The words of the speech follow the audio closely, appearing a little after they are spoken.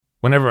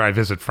Whenever I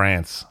visit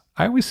France,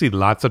 I always see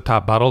lots of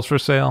top bottles for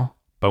sale,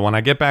 but when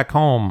I get back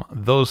home,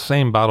 those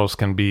same bottles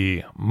can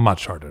be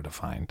much harder to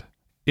find,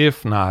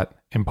 if not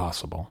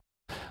impossible.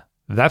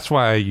 That's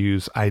why I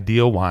use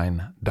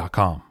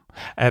idealwine.com.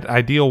 At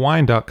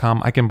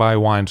idealwine.com, I can buy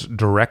wines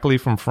directly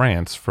from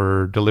France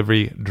for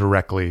delivery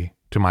directly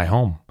to my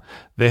home.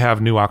 They have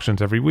new auctions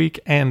every week,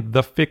 and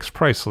the fixed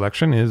price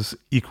selection is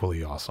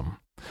equally awesome.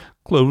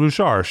 Clos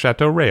Rougeard,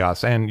 Chateau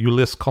Rayas, and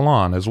Ulysse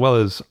Cologne, as well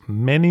as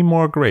many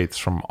more greats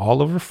from all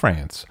over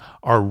France,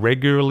 are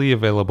regularly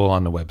available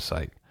on the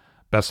website.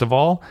 Best of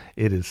all,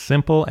 it is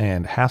simple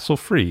and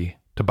hassle-free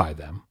to buy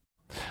them.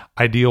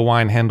 Ideal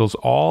Wine handles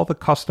all the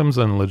customs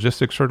and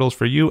logistics hurdles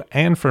for you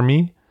and for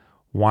me.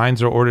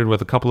 Wines are ordered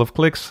with a couple of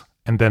clicks,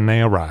 and then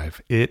they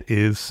arrive. It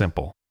is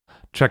simple.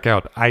 Check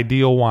out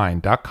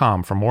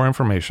idealwine.com for more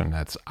information.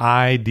 That's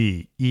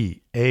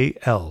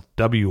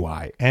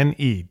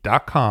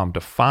IDEALWINE.com to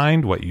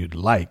find what you'd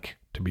like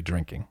to be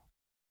drinking.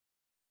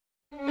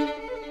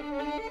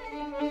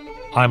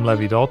 I'm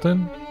Levi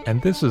Dalton,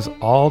 and this is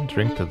All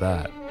Drink to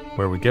That,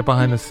 where we get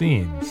behind the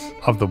scenes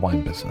of the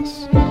wine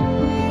business.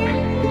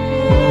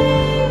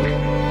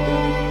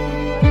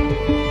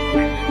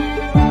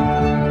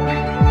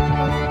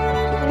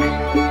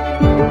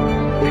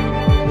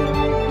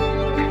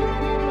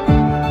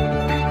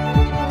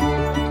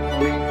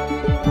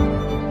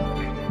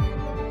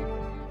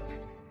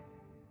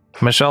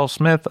 Michelle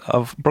Smith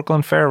of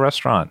Brooklyn Fare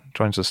Restaurant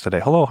joins us today.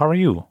 Hello, how are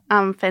you?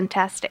 I'm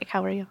fantastic.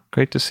 How are you?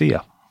 Great to see you.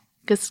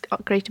 It's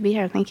great to be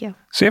here. Thank you.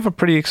 So you have a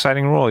pretty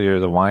exciting role.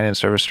 You're the wine and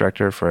service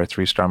director for a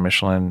 3-star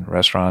Michelin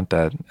restaurant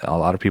that a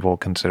lot of people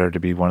consider to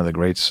be one of the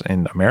greats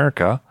in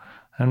America.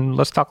 And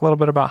let's talk a little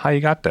bit about how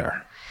you got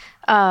there.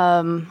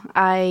 When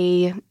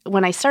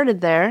I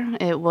started there,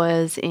 it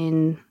was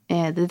in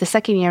the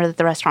second year that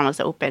the restaurant was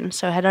open.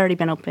 So it had already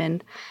been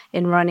open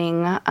and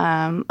running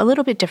a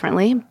little bit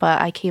differently,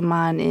 but I came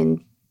on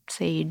in,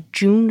 say,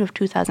 June of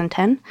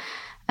 2010.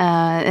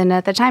 And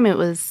at the time, it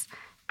was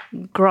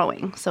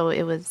growing. So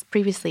it was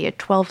previously a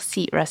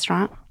 12-seat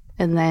restaurant,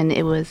 and then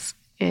it was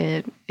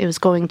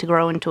going to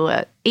grow into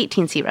a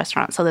 18-seat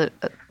restaurant, so a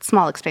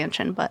small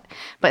expansion. But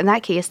in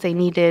that case, they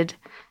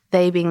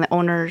being the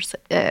owners,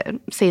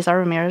 Cesar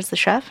Ramirez, the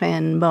chef,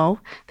 and Mo,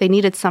 they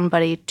needed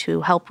somebody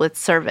to help with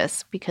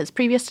service because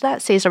previous to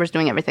that, Cesar was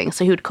doing everything.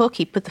 So he would cook,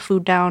 he'd put the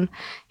food down,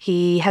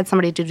 he had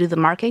somebody to do the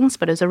markings,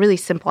 but it was a really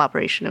simple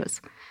operation.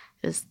 It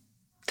was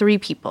 3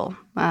 people.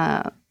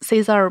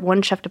 Cesar,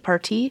 one chef de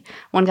partie,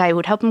 one guy who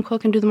would help him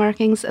cook and do the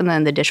markings, and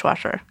then the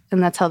dishwasher.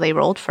 And that's how they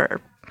rolled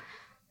for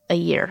a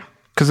year.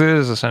 Because it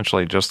is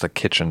essentially just a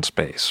kitchen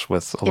space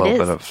with a little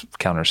bit of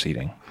counter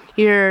seating.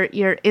 You're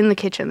in the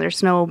kitchen.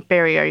 There's no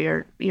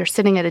barrier. You're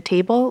sitting at a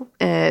table,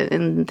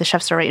 and the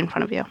chefs are right in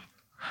front of you.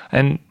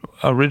 And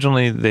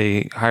originally,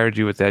 they hired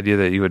you with the idea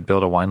that you would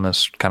build a wine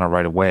list kind of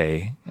right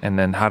away. And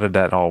then how did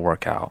that all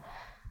work out?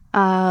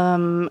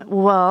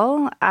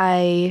 Well,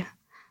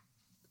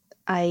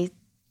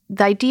 the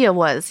idea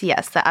was,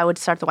 yes, that I would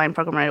start the wine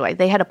program right away.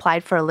 They had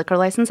applied for a liquor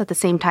license at the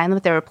same time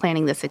that they were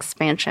planning this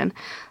expansion.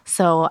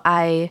 So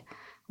I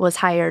was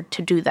hired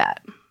to do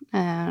that.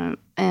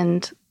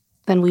 And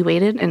then we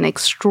waited an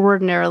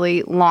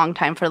extraordinarily long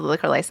time for the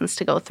liquor license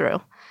to go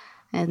through.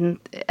 And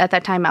at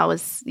that time, I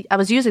was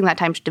using that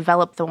time to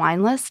develop the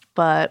wine list,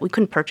 but we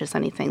couldn't purchase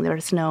anything. There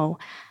was no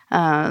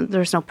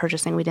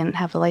purchasing. We didn't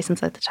have the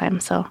license at the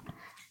time. So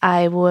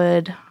I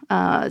would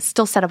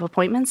still set up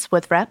appointments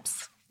with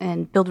reps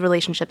and build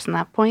relationships in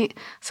that point.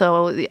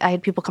 So I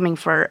had people coming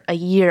for a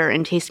year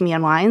and tasting me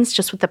on wines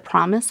just with the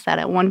promise that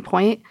at one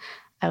point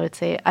I would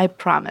say, I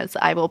promise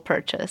I will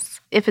purchase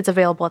if it's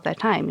available at that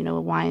time. You know,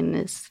 wine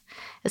is,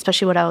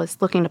 especially what I was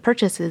looking to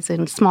purchase, is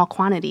in small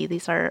quantity.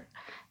 These are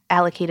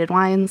allocated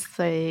wines.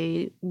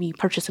 We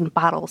purchase in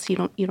bottles.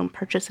 You don't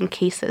purchase in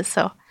cases.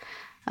 So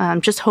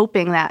just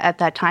hoping that at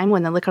that time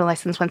when the liquor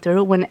license went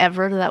through,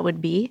 whenever that would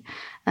be,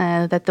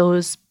 that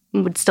those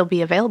would still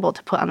be available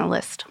to put on the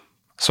list.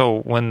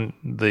 So when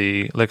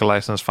the liquor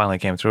license finally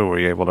came through, were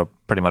you able to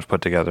pretty much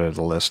put together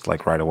the list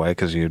like right away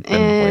because you'd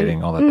been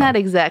waiting all that time? Not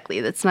exactly.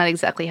 That's not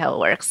exactly how it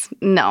works.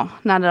 No,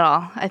 not at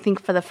all. I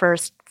think for the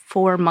first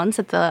 4 months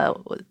that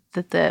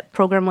the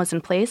program was in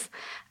place,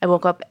 I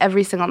woke up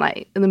every single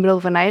night in the middle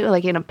of the night,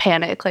 like in a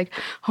panic, like,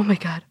 oh my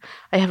God,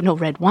 I have no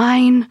red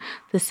wine.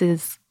 This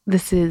is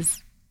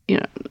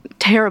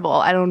terrible.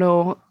 I don't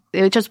know.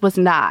 It just was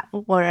not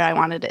where I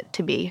wanted it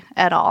to be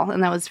at all.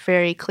 And that was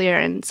very clear.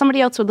 And somebody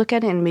else would look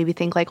at it and maybe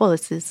think like, oh,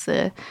 this is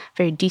a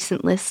very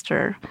decent list,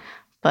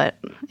 but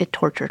it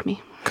tortured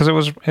me.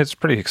 Because it's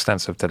pretty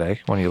extensive today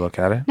when you look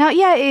at it. Now,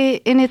 yeah,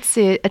 it's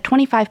a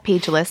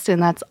 25-page list,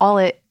 and that's all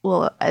it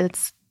will.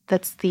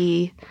 That's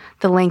the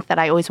length that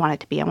I always want it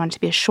to be. I want it to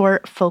be a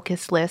short,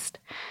 focused list.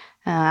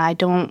 I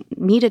don't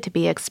need it to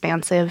be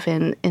expansive,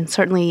 and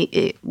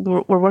certainly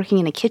we're working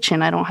in a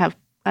kitchen. I don't have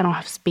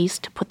space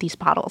to put these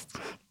bottles.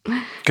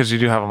 Because you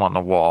do have them on the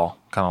wall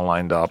kind of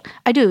lined up?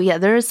 I do, yeah.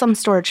 There is some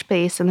storage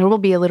space, and there will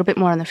be a little bit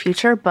more in the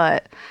future.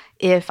 But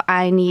if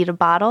I need a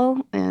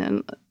bottle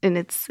and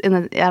it's I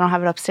don't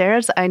have it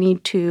upstairs, I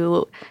need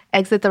to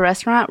exit the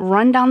restaurant,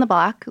 run down the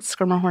block,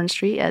 Schermerhorn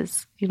Street,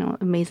 as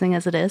amazing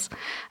as it is.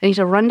 I need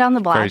to run down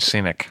the block. Very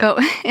scenic. Oh,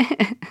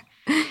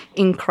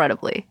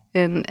 incredibly,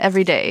 and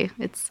every day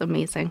it's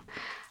amazing.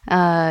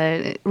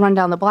 Run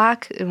down the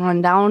block,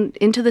 run down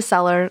into the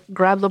cellar,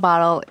 grab the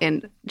bottle,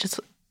 and just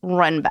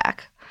run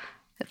back.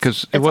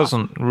 Because it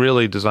wasn't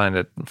really designed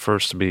at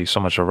first to be so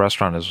much a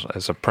restaurant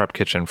as a prep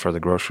kitchen for the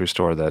grocery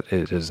store that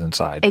it is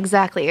inside.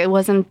 Exactly. It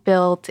was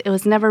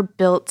never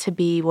built to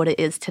be what it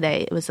is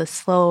today. It was a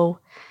slow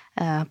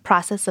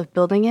process of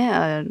building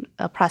it,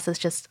 a process,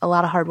 just a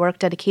lot of hard work,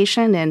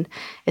 dedication, and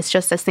it's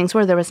just as things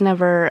were. There was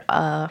never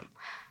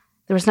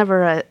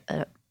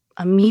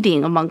a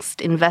meeting amongst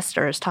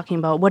investors talking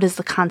about what is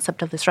the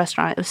concept of this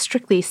restaurant. It was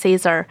strictly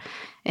Cesar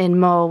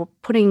and Mo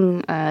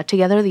putting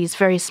together these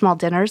very small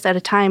dinners at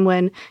a time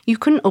when you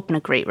couldn't open a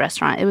great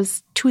restaurant. It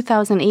was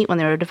 2008 when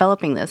they were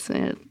developing this.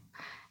 In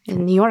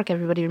New York,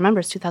 everybody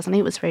remembers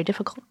 2008 was very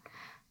difficult.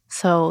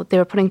 So they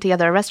were putting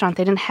together a restaurant.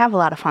 They didn't have a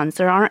lot of funds.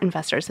 There aren't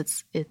investors.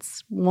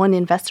 It's one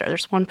investor.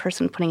 There's one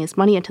person putting his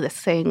money into this,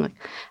 saying,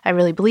 I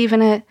really believe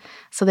in it.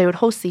 So they would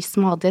host these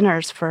small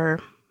dinners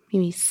for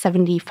maybe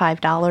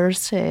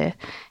 $75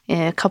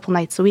 a couple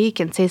nights a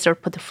week, and Cesar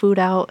would put the food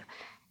out.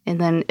 And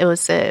then it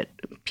was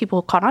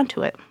people caught on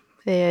to it.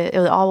 It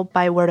was all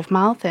by word of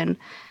mouth, and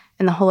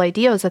the whole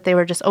idea was that they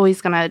were just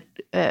always going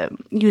to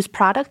use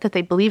product that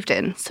they believed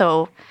in.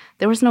 So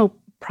there was no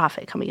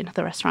profit coming into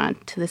the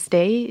restaurant. To this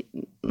day,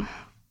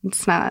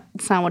 it's not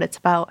what it's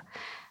about.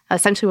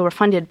 Essentially, we were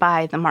funded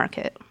by the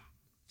market.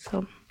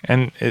 So.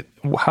 And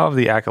how have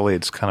the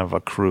accolades kind of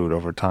accrued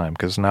over time?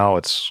 Because now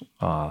it's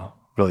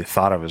really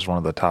thought of as one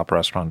of the top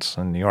restaurants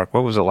in New York.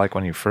 What was it like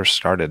when you first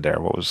started there?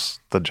 What was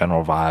the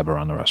general vibe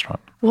around the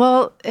restaurant?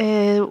 Well,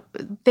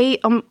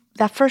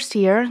 that first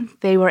year,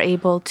 they were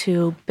able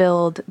to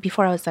build,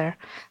 before I was there,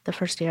 the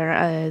first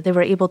year, they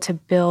were able to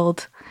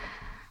build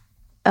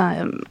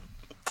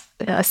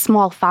a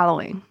small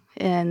following.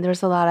 And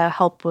there's a lot of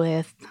help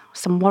with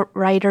some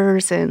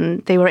writers,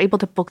 and they were able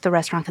to book the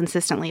restaurant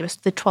consistently. It was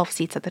the 12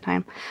 seats at the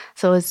time.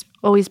 So it was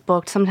always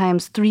booked,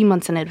 sometimes 3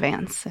 months in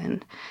advance.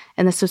 And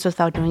this was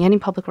without doing any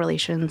public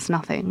relations,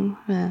 nothing.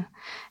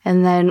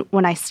 And then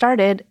when I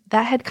started,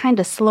 that had kind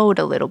of slowed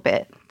a little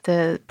bit.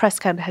 The press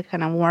had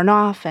kind of worn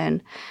off,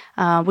 and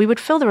we would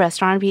fill the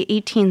restaurant. It'd be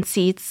 18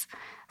 seats.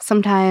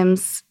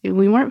 Sometimes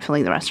we weren't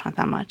filling the restaurant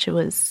that much. It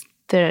was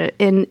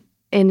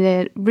and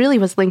it really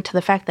was linked to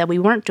the fact that we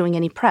weren't doing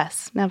any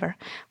press, never.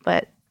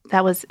 But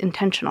that was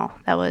intentional.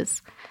 That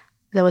was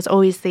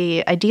always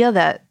the idea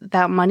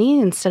that money,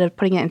 instead of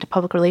putting it into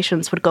public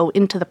relations, would go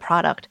into the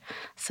product.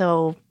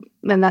 So,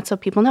 and that's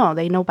what people know.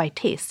 They know by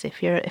taste.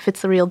 If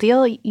it's the real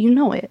deal, you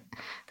know it.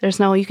 You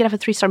could have a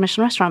 3-star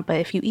Michelin restaurant, but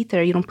if you eat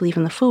there, you don't believe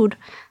in the food,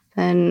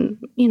 then,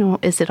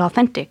 is it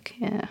authentic?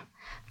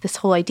 This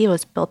whole idea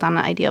was built on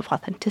the idea of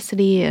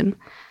authenticity, and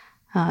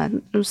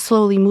it was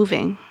slowly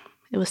moving.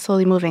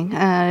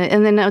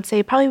 And then I would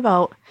say probably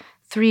about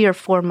 3 or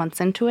 4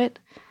 months into it,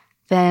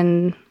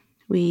 then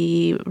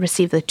we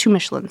received the 2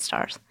 Michelin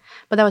stars.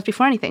 But that was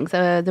before anything.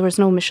 There was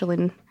no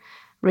Michelin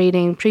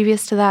rating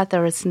previous to that.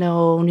 There was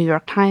no New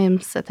York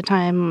Times at the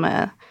time.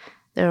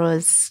 There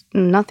was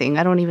nothing.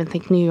 I don't even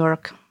think New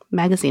York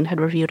Magazine had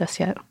reviewed us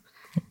yet.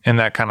 And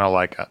that kind of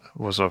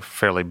was a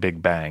fairly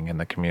big bang in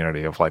the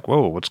community of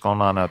whoa, what's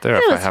going on out there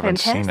if I haven't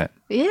seen it?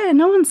 Yeah,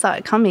 no one saw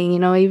it coming.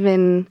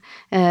 Even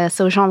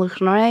so Jean-Luc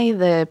Noret,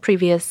 the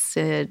previous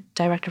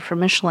director for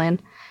Michelin,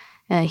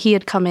 he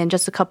had come in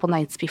just a couple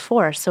nights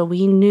before. So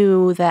we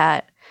knew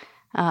that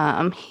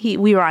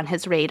we were on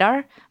his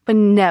radar, but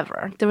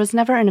there was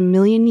never in a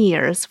million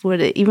years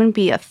would it even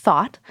be a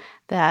thought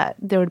that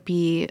there would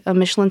be a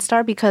Michelin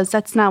star, because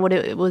that's not what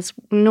it was.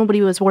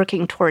 Nobody was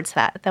working towards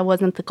that. That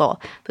wasn't the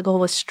goal. The goal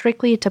was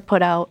strictly to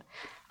put out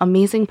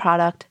amazing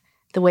product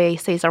the way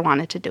Cesar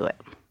wanted to do it.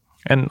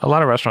 And a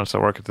lot of restaurants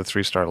that work at the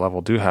 3-star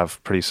level do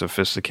have pretty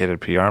sophisticated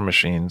PR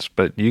machines,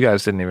 but you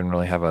guys didn't even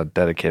really have a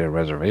dedicated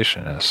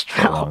reservationist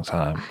for a long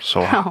time.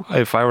 So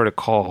if I were to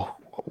call,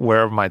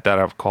 where might that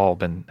have call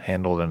been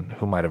handled, and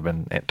who might have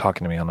been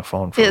talking to me on the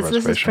phone for a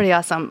reservation? This is pretty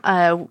awesome.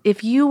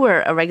 If you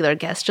were a regular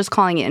guest just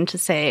calling in to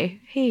say,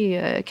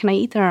 hey, can I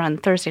eat there on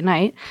Thursday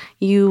night,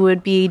 you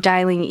would be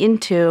dialing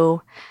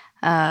into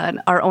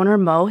our owner,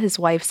 Mo, his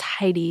wife's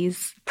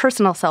Heidi's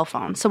personal cell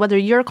phone. So whether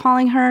you're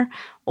calling her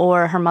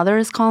or her mother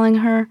is calling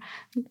her,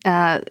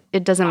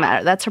 it doesn't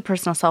matter. That's her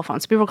personal cell phone.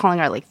 So people were calling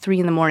her at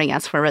 3 a.m,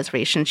 ask for a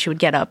reservation. She would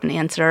get up and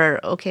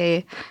answer,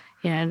 okay,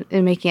 and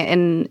making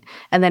it.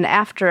 And then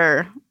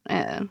after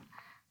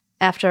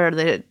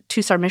the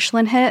 2-star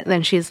Michelin hit,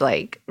 then she's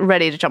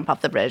ready to jump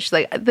off the bridge.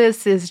 She's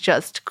this is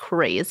just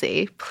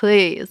crazy.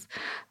 Please,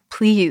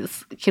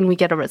 can we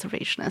get a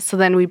reservationist? So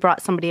then we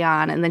brought somebody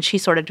on, and then she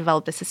sort of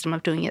developed a system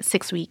of doing it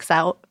 6 weeks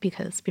out,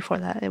 because before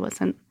that it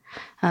wasn't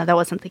that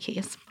wasn't the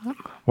case. But.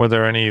 Were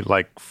there any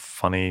like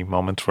funny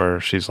moments where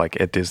she's like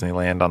at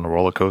Disneyland on the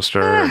roller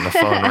coaster and the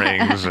phone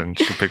rings and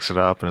she picks it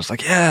up and it's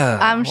like, yeah.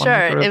 I'm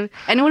sure if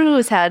anyone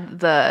who's had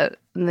the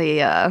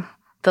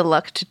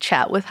luck to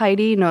chat with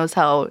Heidi knows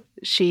how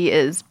she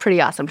is pretty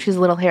awesome. She's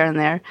a little here and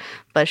there,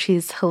 but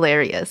she's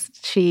hilarious.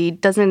 She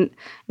doesn't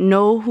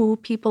know who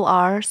people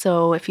are.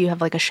 So if you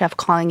have like a chef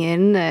calling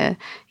in,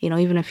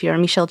 even if you're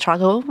Michel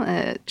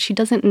Trago, she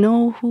doesn't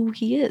know who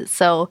he is.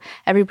 So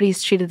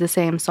everybody's treated the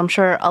same. So I'm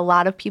sure a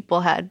lot of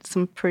people had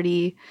some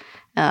pretty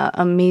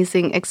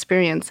amazing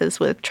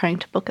experiences with trying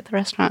to book at the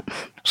restaurant.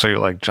 So you're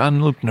like,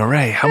 Jean-Luc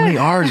Naray, how many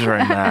R's are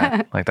in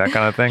that? Like that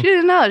kind of thing? She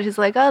didn't know. She's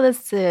like, oh,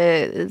 this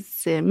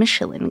is a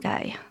Michelin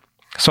guy.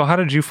 So how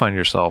did you find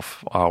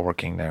yourself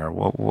working there?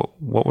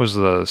 What was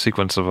the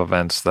sequence of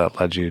events that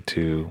led you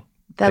to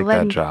take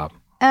that job?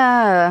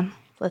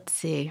 Let's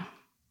see.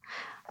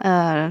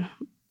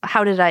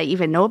 How did I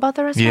even know about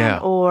the restaurant? Yeah.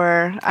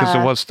 Or because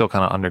it was still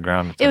kind of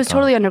underground. It was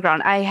totally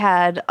underground. I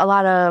had a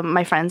lot of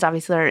my friends,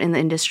 obviously, are in the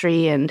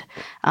industry, and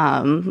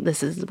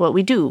this is what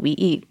we do. We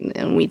eat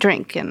and we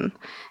drink, and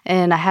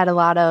I had a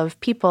lot of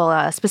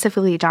people,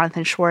 specifically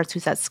Jonathan Schwartz,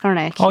 who's at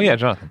Skurnik. Oh yeah,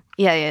 Jonathan.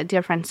 Yeah,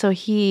 dear friend. So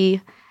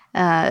he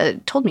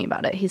told me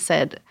about it. He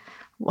said,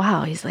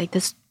 "Wow," he's like,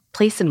 this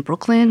place in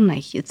Brooklyn,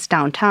 like it's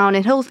downtown,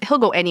 and he'll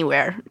go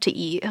anywhere to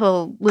eat.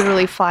 He'll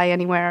literally fly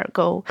anywhere,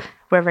 go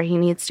wherever he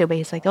needs to. But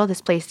he's like, oh,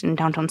 this place in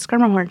downtown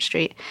Schermerhorn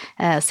Street.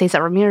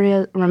 Cesar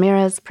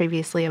Ramirez,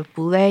 previously of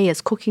Boulay,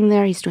 is cooking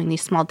there. He's doing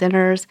these small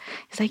dinners.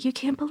 He's like, you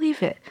can't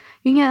believe it.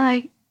 You can get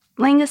like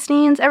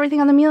langoustines,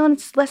 everything on the meal, and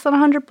it's less than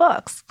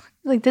 $100.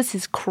 Like, this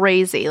is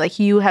crazy. Like,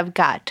 you have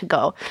got to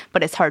go.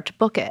 But it's hard to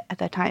book it. At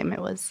that time, it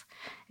was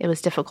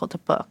difficult to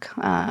book.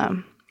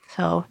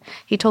 So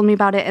he told me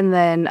about it, and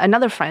then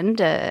another friend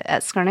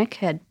at Skurnik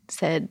had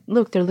said,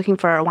 look, they're looking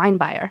for a wine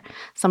buyer,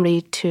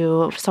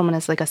 someone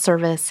as like a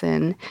service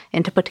and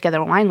to put together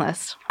a wine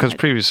list. Because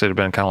previously it had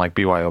been kind of like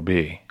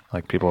BYOB,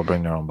 like people would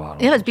bring their own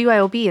bottles. It was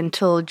BYOB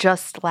until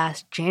just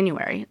last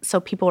January. So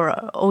people were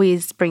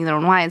always bringing their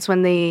own wines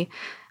when they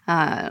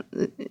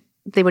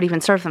would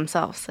even serve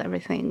themselves,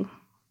 everything.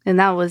 And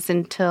that was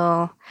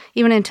until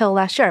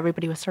last year,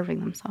 everybody was serving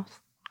themselves.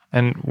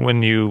 And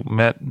when you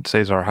met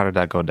Cesar, how did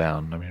that go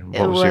down? I mean,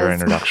 what was your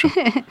introduction?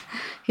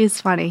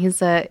 He's funny.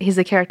 He's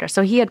a character.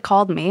 So he had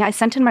called me. I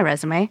sent in my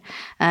resume,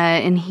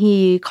 and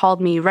he called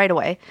me right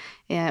away.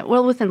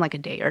 Within like a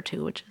day or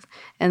two,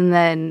 and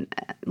then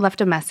left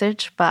a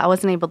message, but I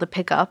wasn't able to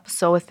pick up.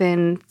 So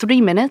within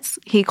 3 minutes,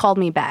 he called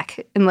me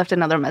back and left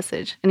another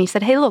message. And he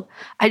said, hey, look,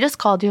 I just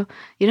called you.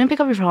 You didn't pick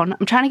up your phone.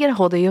 I'm trying to get a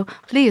hold of you.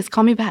 Please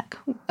call me back.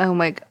 I'm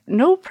like,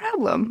 no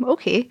problem.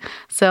 Okay.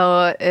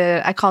 So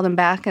I called him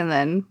back, and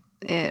then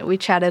we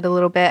chatted a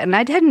little bit, and I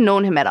hadn't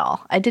known him at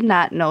all. I did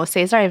not know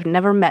Cesar. I've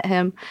never met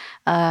him.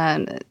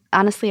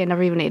 Honestly, I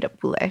never even ate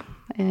at Boulay.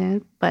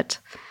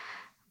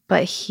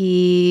 But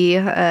he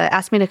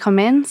asked me to come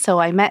in, so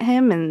I met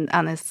him in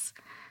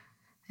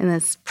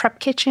this prep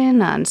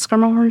kitchen on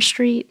Schermerhorn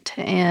Street,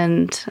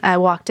 and I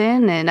walked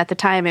in, and at the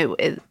time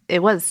they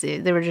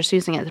were just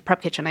using it as a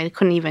prep kitchen. I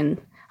couldn't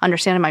even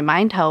understand in my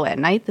mind how at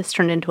night this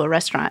turned into a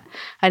restaurant.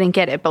 I didn't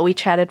get it, but we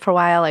chatted for a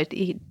while.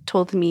 He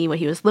told me what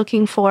he was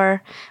looking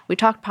for. We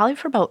talked probably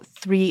for about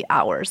 3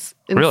 hours.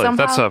 And really?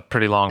 That's a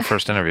pretty long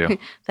first interview.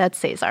 That's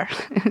Cesar.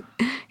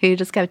 He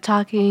just kept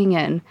talking,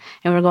 and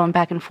we're going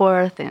back and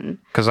forth.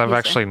 Because I've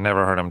actually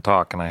never heard him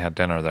talk, and I had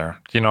dinner there.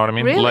 Do you know what I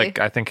mean? Really? Like,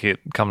 I think he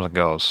comes and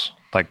goes.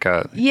 Like,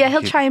 yeah,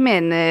 he'll chime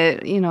in.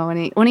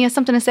 When he has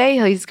something to say,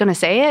 he's going to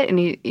say it, and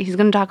he's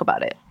going to talk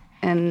about it.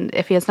 And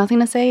if he has nothing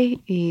to say,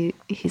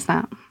 he's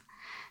not.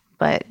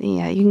 But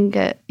yeah, you can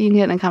get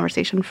in a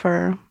conversation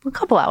for a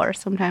couple hours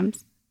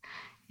sometimes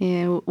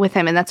with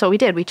him, and that's what we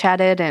did. We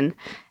chatted and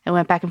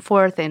went back and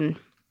forth, and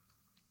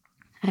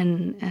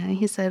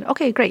he said,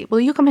 "Okay, great. Well,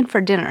 you come in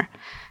for dinner."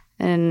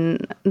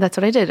 And that's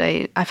what I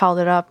did. I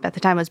followed it up. At the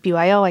time, it was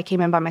BYO. I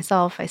came in by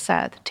myself. I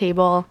sat at the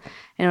table,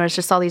 and it was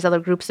just all these other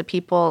groups of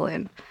people,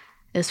 and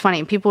it was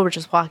funny. People were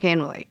just walking in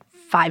with like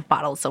 5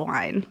 bottles of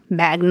wine,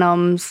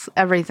 magnums,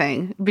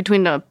 everything,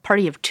 between a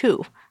party of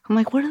 2. I'm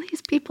like, what are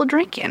these people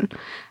drinking?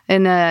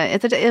 And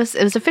it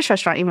was a fish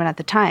restaurant even at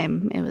the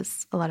time. It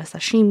was a lot of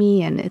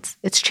sashimi, and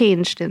it's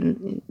changed,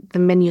 and the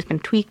menu's been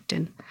tweaked.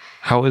 And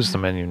how is the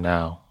menu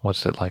now?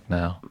 What's it like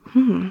now?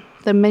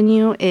 The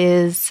menu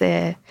is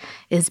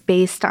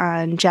based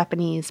on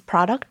Japanese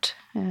product.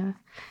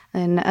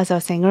 And as I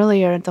was saying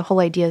earlier, the whole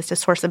idea is to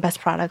source the best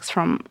products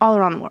from all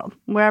around the world.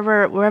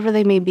 Wherever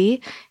they may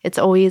be, it's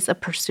always a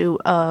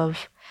pursuit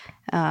of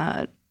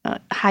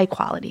high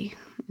quality.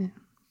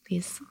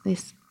 These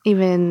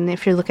even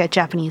if you look at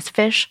Japanese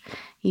fish,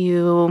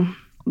 you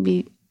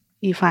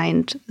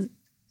find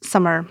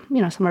some are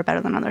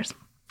better than others.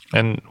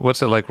 And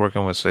what's it like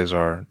working with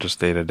Cesar just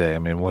day to day? I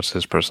mean, what's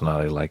his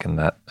personality like in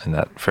that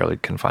fairly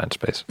confined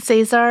space?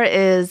 Cesar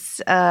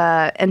is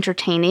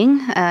entertaining.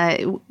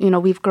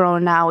 We've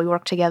grown now. We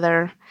work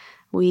together.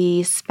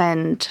 We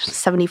spend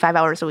 75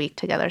 hours a week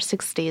together,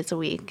 6 days a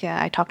week.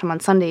 I talk to him on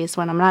Sundays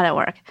when I'm not at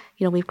work.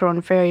 We've grown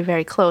very,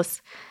 very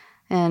close.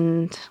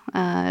 And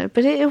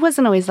but it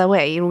wasn't always that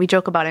way. We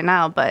joke about it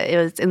now, but it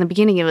was in the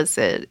beginning. It was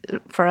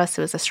for us.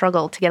 It was a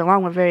struggle to get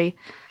along. We're very,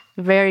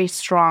 very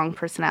strong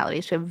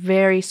personalities. We have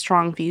very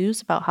strong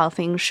views about how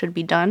things should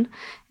be done,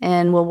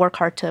 and we'll work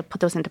hard to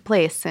put those into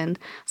place. And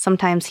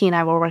sometimes he and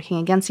I were working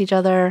against each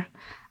other.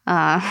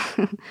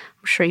 I'm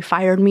sure he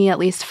fired me at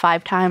least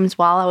 5 times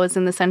while I was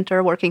in the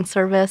center working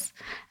service,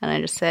 and I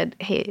just said,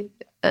 "Hey."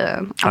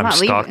 I'm not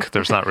stuck. Leaving.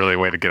 There's not really a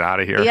way to get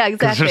out of here. Yeah,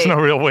 exactly. There's no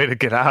real way to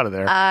get out of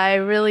there. I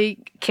really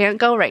can't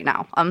go right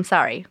now. I'm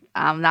sorry.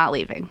 I'm not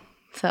leaving.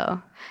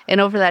 So, and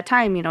over that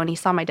time, and he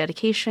saw my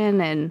dedication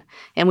and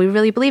we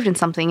really believed in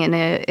something. And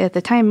at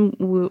the time,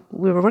 we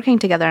were working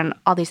together, and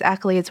all these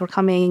accolades were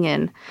coming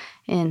and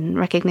in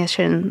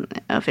recognition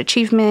of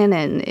achievement,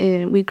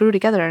 and we grew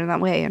together in that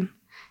way. And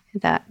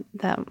that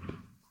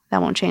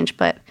won't change.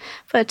 But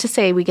to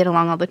say we get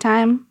along all the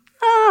time,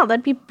 oh,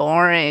 that'd be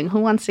boring.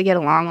 Who wants to get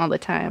along all the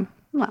time?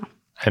 Well.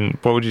 And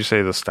what would you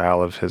say the style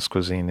of his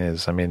cuisine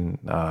is? I mean,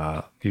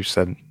 you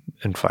said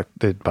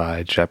inflected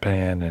by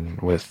Japan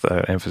and with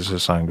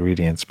emphasis on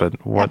ingredients,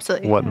 but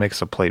what makes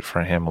a plate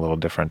for him a little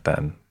different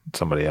than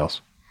somebody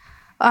else?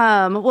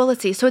 Well,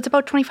 let's see. So it's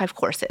about 25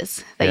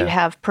 courses that you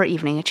have per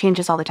evening. It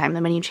changes all the time.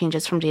 The menu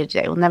changes from day to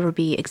day. It will never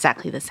be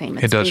exactly the same.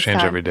 It does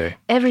change every day.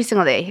 Every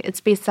single day. It's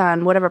based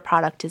on whatever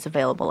product is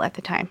available at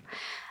the time.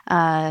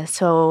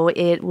 So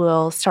it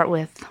will start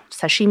with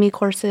sashimi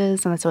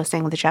courses, and that's what I was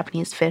saying with the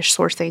Japanese fish,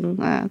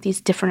 sourcing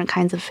these different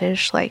kinds of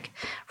fish, like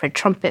red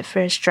trumpet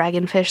fish,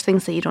 dragonfish,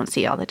 things that you don't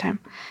see all the time,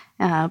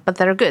 but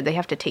that are good. They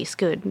have to taste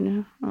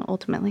good,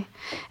 ultimately.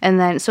 And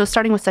then, so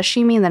starting with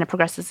sashimi, and then it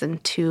progresses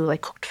into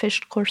like cooked fish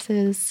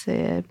courses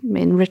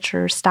in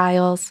richer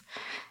styles,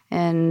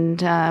 and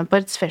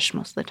but it's fish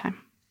most of the time.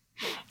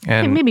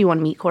 And maybe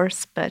one meat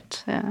course,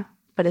 but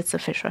it's a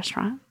fish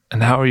restaurant.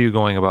 And how are you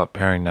going about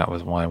pairing that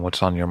with wine?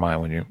 What's on your mind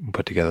when you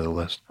put together the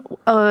list?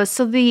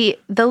 So the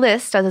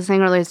list, as I was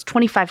saying earlier, is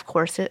 25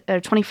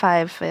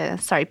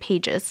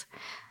 pages.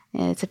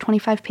 It's a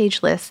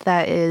 25-page list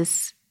that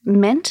is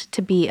meant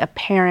to be a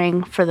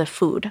pairing for the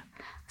food.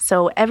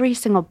 So every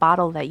single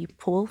bottle that I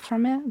pull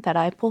from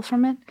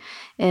it,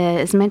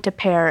 is meant to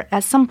pair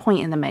at some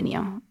point in the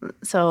menu.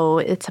 So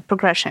it's a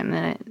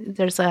progression.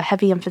 There's a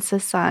heavy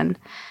emphasis on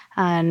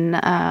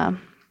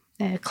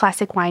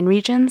classic wine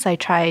regions. I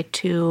try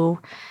to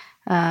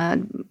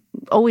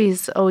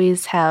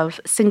always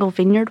have single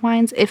vineyard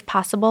wines if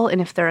possible,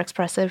 and if they're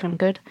expressive and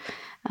good.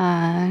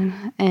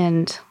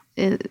 And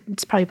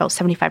it's probably about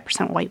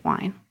 75% white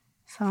wine.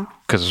 So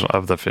because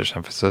of the fish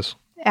emphasis.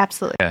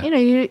 Absolutely.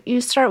 Yeah. You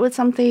start with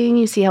something,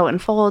 you see how it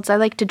unfolds. I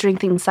like to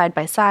drink things side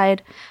by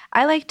side.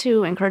 I like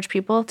to encourage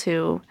people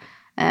to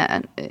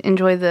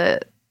enjoy the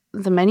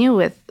menu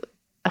with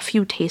a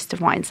few tastes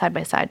of wine side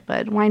by side,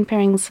 but wine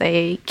pairings,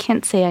 I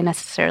can't say I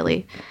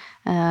necessarily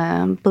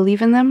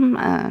believe in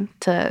them.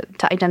 To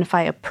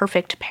identify a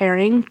perfect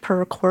pairing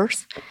per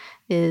course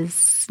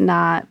is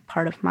not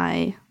part of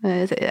my.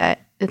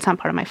 It's not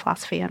part of my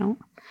philosophy. I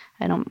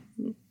don't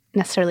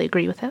necessarily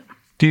agree with it.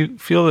 Do you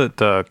feel that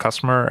the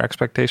customer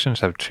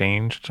expectations have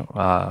changed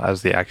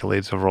as the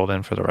accolades have rolled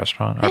in for the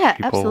restaurant?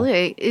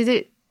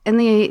 Absolutely. And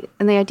the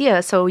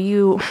idea, so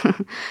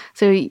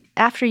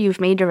after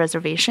you've made your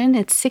reservation,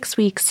 it's 6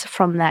 weeks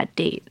from that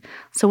date.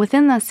 So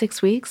within that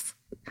 6 weeks,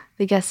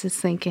 the guest is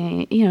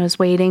thinking, is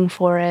waiting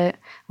for it.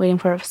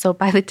 So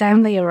by the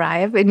time they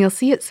arrive, and you'll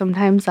see it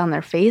sometimes on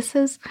their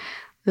faces,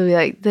 they'll be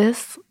like,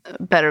 this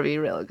better be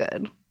real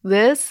good.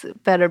 This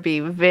better be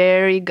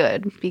very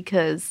good,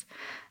 because,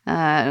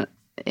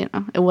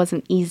 it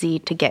wasn't easy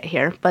to get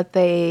here, but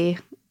they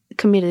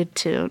committed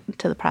to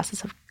the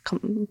process of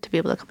to be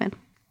able to come in.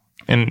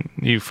 And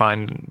you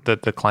find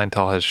that the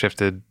clientele has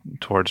shifted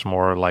towards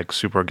more like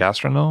super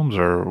gastronomes,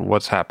 or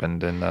what's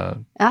happened in the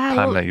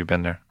time that you've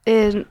been there?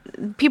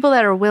 People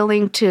that are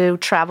willing to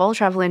travel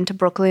into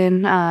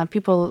Brooklyn,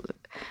 people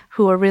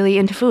who are really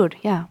into food.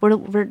 Yeah,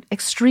 we're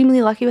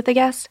extremely lucky with the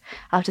guests.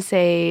 I have to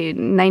say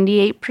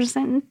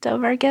 98%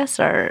 of our guests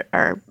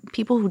are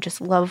people who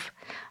just love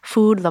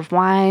food, love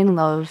wine,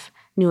 love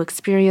new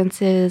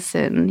experiences,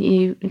 and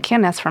you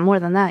can't ask for more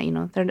than that.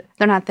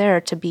 They're not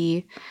there to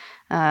be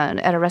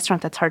at a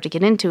restaurant that's hard to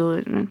get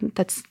into.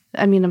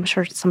 I'm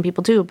sure some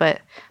people do, but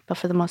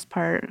for the most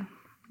part,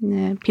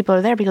 people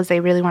are there because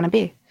they really want to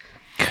be.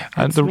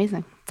 It's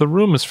amazing. The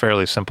room is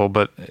fairly simple,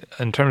 but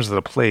in terms of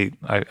the plate,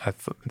 it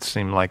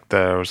seemed like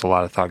there was a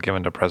lot of thought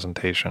given to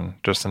presentation,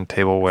 just in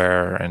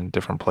tableware and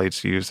different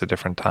plates used at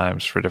different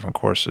times for different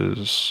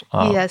courses.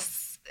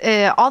 Yes.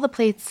 All the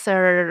plates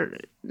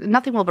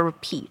nothing will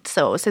repeat.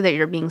 So say that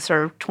you're being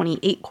served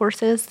 28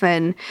 courses,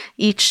 then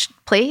each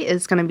plate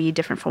is going to be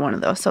different for one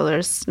of those. So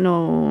there's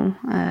no,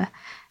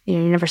 you're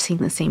never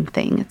seeing the same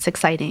thing. It's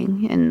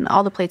exciting. And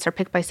all the plates are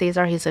picked by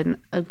Cesar. He's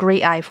a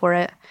great eye for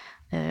it.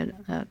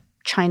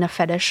 China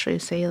fetish, I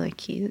say.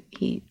 Like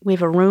we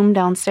have a room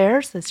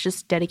downstairs that's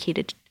just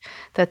dedicated.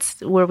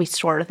 That's where we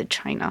store the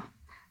china.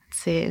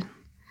 It's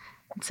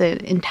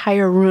an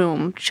entire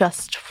room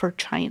just for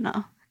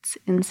china. It's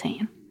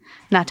insane.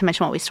 not to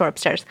mention what we store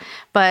upstairs.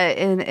 But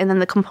and then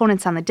the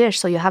components on the dish,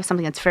 so you'll have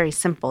something that's very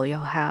simple. You'll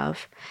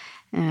have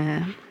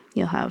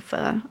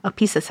a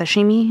piece of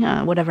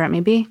sashimi, whatever it may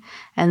be,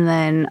 and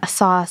then a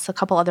sauce, a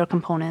couple other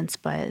components.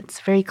 But it's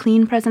a very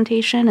clean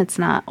presentation. It's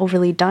not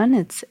overly done.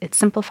 It's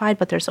simplified,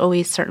 but there's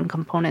always certain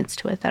components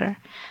to it that are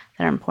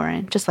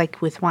important. Just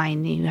like with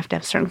wine, you have to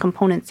have certain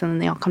components, and then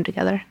they all come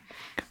together.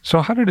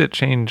 So how did it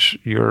change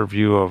your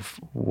view of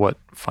what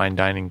fine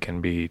dining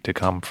can be to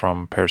come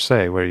from per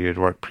se, where you had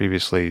worked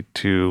previously,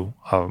 to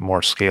a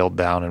more scaled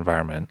down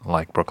environment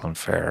like Brooklyn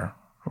Fare?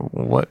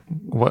 What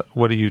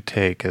do you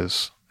take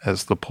as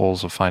the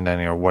poles of fine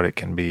dining, or what it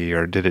can be,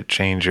 or did it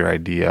change your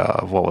idea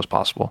of what was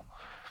possible?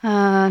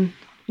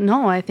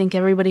 No, I think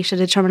everybody should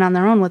determine on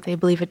their own what they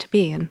believe it to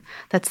be, and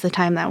that's the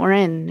time that we're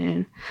in.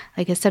 And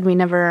like I said, we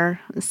never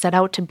set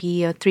out to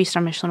be a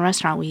 3-star Michelin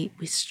restaurant. We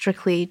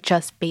strictly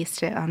just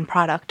based it on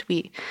product.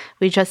 We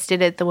just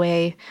did it the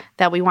way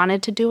that we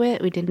wanted to do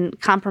it. We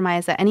didn't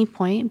compromise at any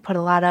point. Put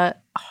a lot of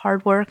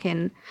hard work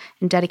and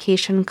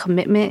dedication,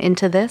 commitment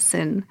into this,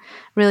 and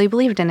really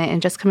believed in it,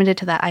 and just committed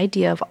to that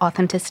idea of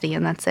authenticity,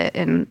 and that's it.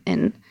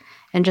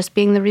 And just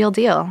being the real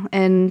deal.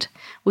 And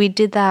we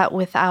did that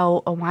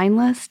without a wine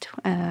list.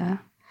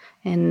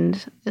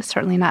 And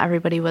certainly not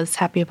everybody was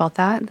happy about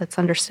that. That's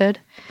understood.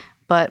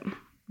 But,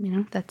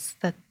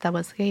 that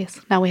was the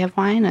case. Now we have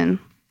wine, and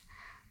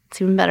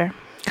it's even better.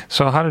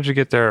 So how did you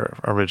get there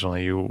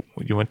originally? You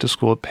went to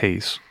school at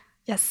Pace.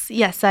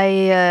 Yes.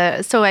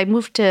 I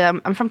moved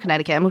to, I'm from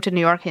Connecticut. I moved to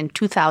New York in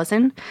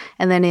 2000.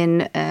 And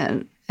then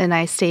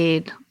I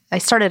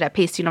started at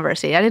Pace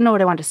University. I didn't know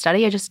what I wanted to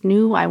study. I just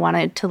knew I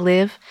wanted to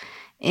live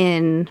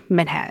in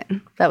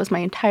Manhattan. That was my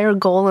entire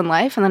goal in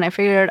life, and then I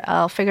figured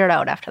I'll figure it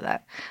out after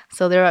that.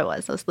 So there I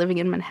was living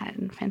in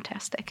Manhattan.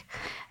 Fantastic.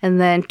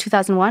 And then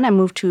 2001, I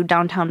moved to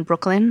downtown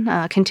Brooklyn,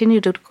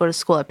 continued to go to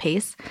school at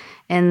Pace,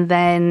 and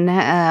then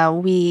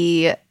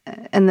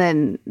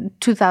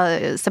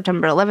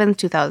September 11th,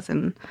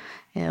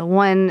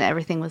 2001,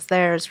 everything was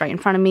there. It was right in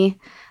front of me.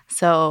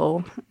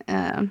 So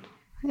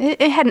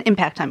it had an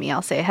impact on me,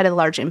 I'll say. It had a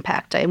large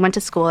impact. I went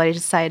to school, I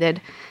decided,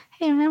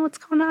 hey man, what's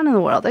going on in the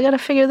world? I got to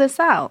figure this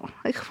out.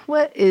 Like,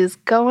 what is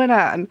going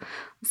on?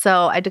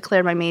 So I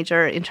declared my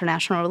major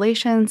international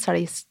relations,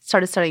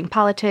 started studying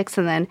politics,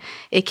 and then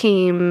it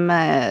came,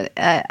 I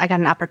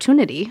got an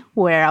opportunity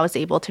where I was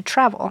able to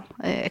travel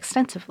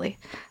extensively.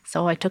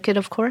 So I took it,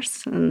 of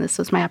course, and this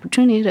was my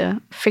opportunity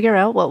to figure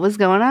out what was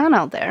going on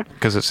out there.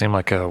 Because it seemed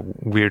like a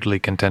weirdly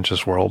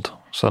contentious world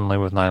suddenly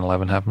with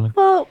 9/11 happening?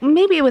 Well,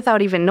 maybe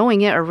without even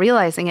knowing it or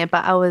realizing it,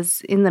 but I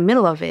was in the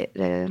middle of it.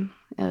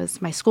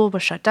 My school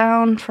was shut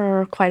down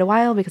for quite a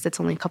while because it's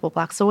only a couple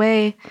blocks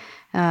away.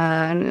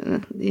 The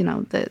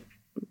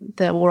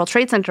World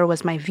Trade Center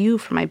was my view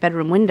from my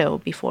bedroom window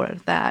before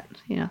that.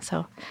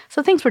 So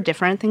things were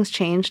different. Things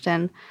changed,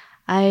 and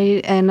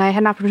I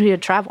had an opportunity to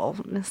travel.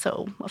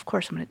 So of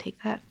course I'm going to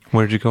take that.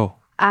 Where'd you go?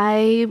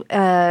 I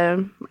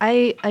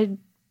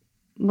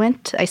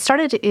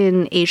started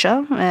in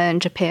Asia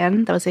and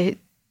Japan. That was a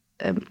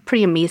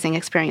pretty amazing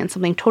experience,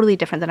 something totally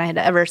different than I had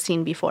ever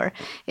seen before.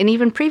 And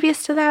even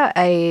previous to that,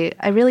 I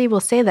really will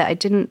say that I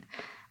didn't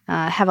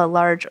have a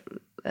large,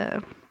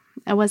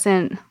 I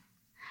wasn't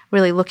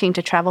really looking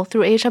to travel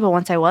through Asia, but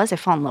once I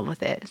fell in love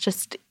with it. It's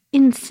just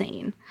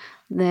insane.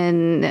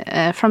 Then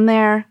from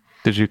there...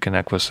 Did you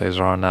connect with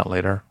Cesar on that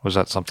later? Was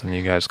that something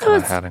you guys kind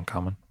of had in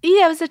common?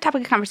 Yeah, it was a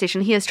topic of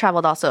conversation. He has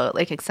traveled also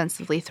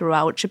extensively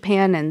throughout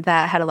Japan, and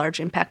that had a large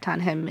impact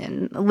on him.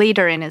 And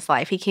later in his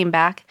life, he came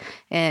back,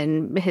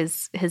 and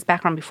his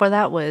background before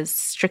that was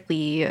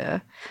strictly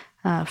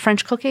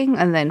French cooking.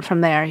 And then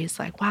from there, he's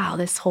like, wow,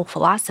 this whole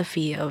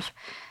philosophy of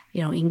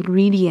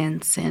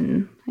ingredients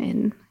and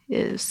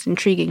is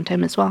intriguing to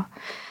him as well.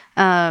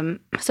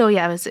 So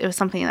yeah, it was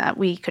something that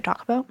we could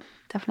talk about,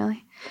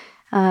 definitely.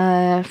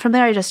 From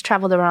there, I just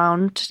traveled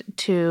around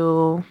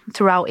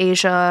throughout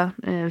Asia,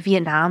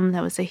 Vietnam.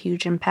 That was a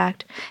huge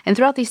impact. And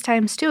throughout these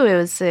times too, it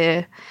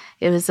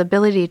was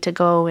ability to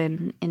go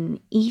and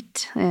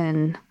eat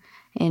and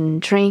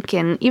drink.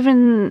 And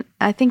even,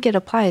 I think it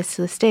applies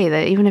to this day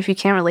that even if you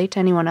can't relate to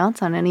anyone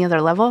else on any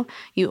other level,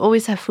 you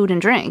always have food and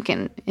drink.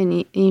 And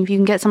if you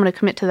can get someone to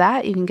commit to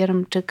that, you can get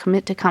them to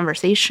commit to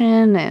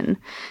conversation. And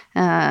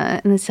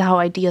this is how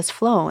ideas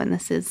flow. And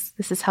this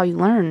is how you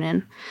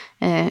learn.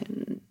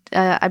 And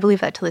I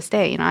believe that to this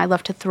day. I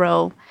love to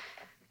throw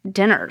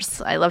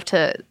dinners. I love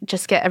to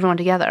just get everyone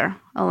together.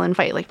 I'll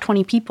invite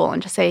 20 people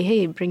and just say,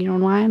 hey, bring your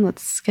own wine.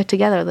 Let's get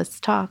together. Let's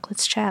talk.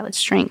 Let's chat.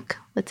 Let's drink.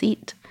 Let's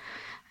eat.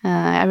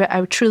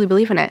 I truly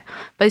believe in it.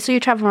 But so you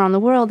travel around the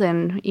world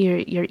and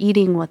you're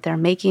eating what they're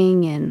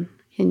making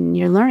and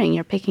you're learning.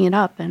 You're picking it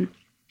up. And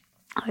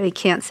I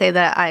can't say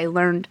that I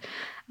learned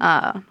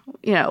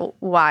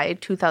why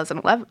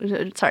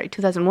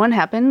 2001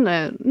 happened.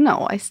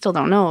 No, I still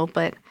don't know.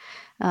 But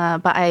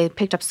I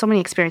picked up so many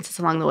experiences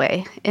along the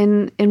way.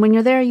 And when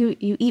you're there, you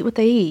eat what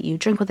they eat, you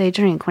drink what they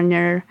drink. When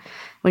you're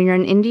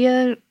in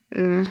India,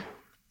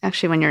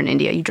 actually, when you're in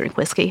India, you drink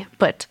whiskey.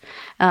 But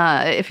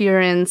if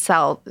you're in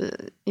South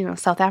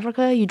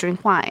Africa, you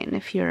drink wine.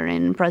 If you're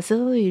in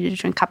Brazil, you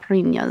drink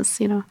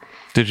caipirinhas.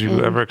 Did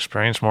you ever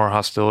experience more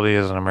hostility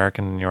as an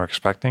American than you were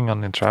expecting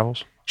on the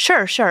travels?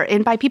 Sure.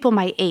 And by people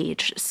my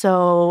age.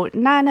 So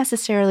not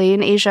necessarily.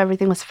 In Asia,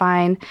 everything was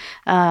fine.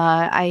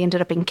 I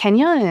ended up in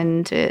Kenya,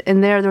 and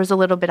there was a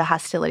little bit of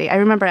hostility. I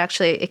remember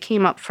actually it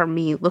came up for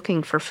me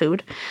looking for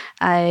food.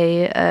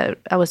 I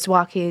was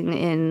walking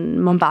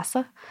in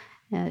Mombasa,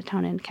 a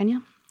town in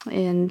Kenya,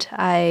 and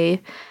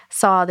I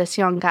saw this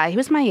young guy. He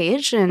was my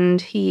age,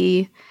 and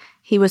he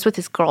was with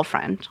his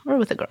girlfriend, or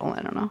with a girl,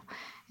 I don't know.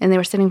 And they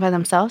were sitting by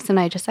themselves, and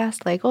I just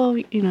asked, like, oh,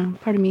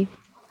 pardon me.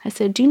 I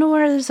said, do you know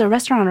where there's a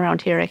restaurant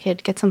around here I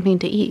could get something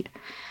to eat?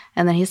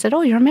 And then he said,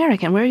 oh, you're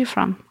American. Where are you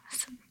from? I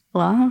said,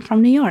 well, I'm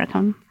from New York.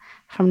 I'm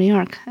from New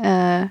York.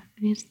 And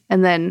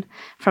then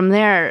from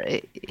there,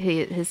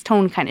 his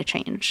tone kind of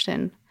changed.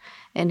 And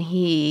then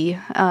he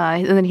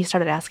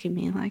started asking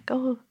me, like,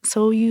 oh,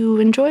 so you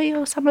enjoy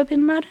Osama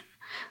bin Laden?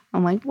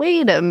 I'm like,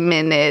 wait a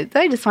minute.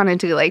 I just wanted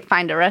to, like,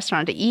 find a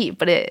restaurant to eat.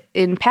 But it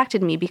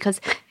impacted me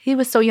because he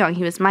was so young.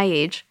 He was my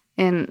age.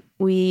 And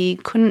we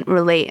couldn't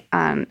relate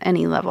on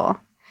any level.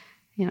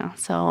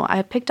 So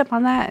I picked up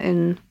on that,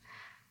 and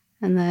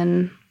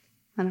then,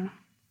 I don't know.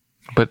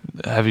 But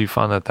have you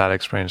found that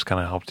experience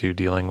kind of helped you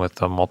dealing with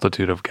a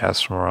multitude of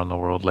guests from around the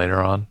world later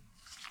on?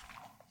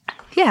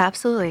 Yeah,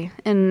 absolutely.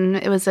 And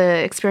it was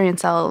an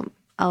experience I'll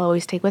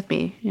always take with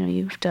me.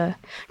 You have to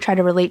try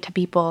to relate to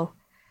people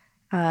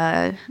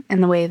in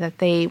the way that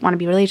they want to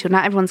be related to.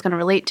 Not everyone's going to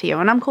relate to you,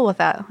 and I'm cool with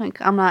that.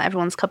 Like, I'm not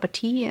everyone's cup of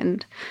tea,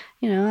 and,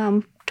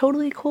 I'm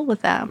totally cool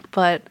with that.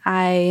 But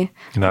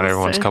not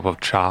everyone's cup of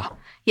cha.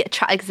 Yeah,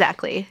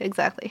 exactly.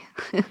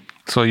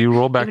 So you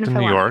roll back to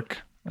New York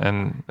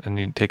and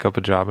you take up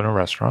a job in a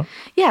restaurant?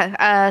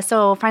 Yeah.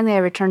 So finally I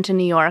returned to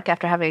New York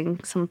after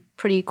having some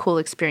pretty cool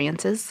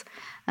experiences.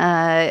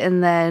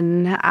 And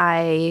then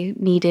I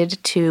needed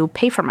to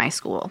pay for my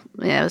school.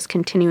 I was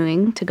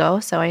continuing to go,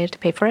 so I had to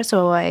pay for it.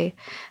 So I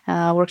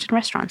worked in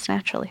restaurants,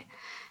 naturally.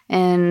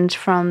 And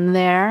from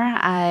there,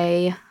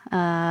 I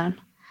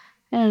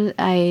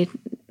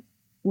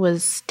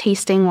was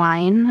tasting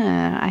wine.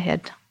 I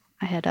had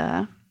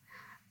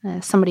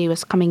somebody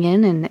was coming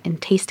in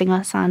and tasting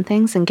us on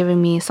things and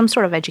giving me some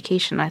sort of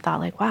education. I thought,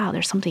 like, wow,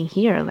 there's something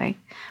here. Like,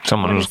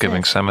 someone was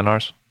giving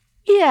seminars?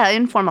 Yeah,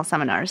 informal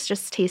seminars,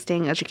 just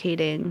tasting,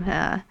 educating,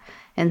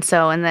 and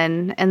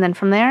then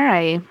from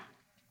there,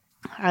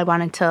 I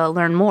wanted to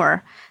learn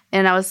more,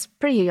 and I was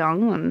pretty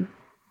young, and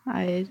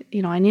I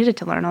needed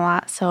to learn a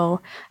lot,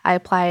 so I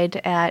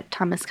applied at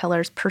Thomas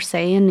Keller's Per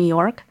Se in New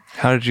York.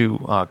 How did you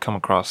come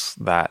across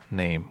that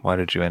name? Why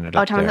did you end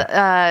up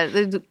there?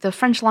 The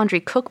French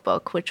Laundry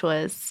Cookbook, which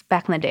was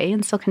back in the day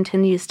and still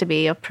continues to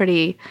be a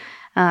pretty,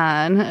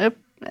 at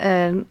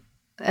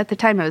the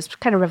time it was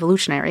kind of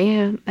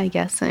revolutionary, I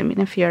guess. I mean,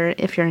 if you're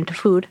into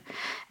food,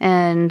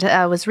 and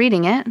I was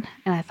reading it,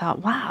 and I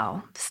thought,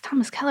 wow, this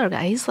Thomas Keller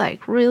guy, he's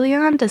like really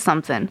onto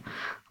something.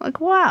 Like,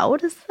 wow,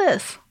 what is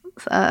this?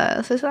 So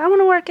I said, I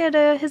want to work at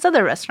his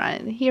other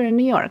restaurant here in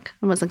New York.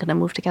 I wasn't going to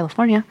move to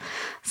California.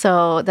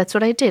 So that's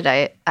what I did.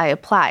 I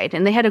applied,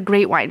 and they had a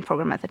great wine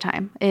program at the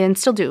time, and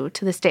still do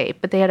to this day.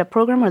 But they had a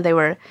program where they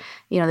would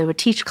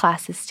teach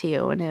classes to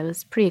you, and it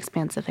was pretty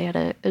expansive. They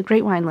had a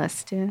great wine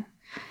list.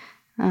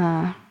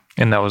 And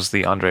that was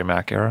the Andre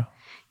Mack era?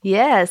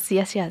 Yes.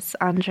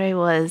 Andre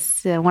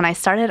was, when I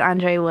started,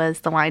 Andre was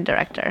the wine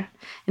director,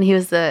 and he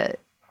was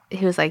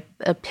like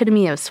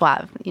epitome of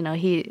suave.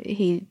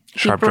 He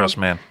sharp-dressed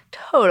man.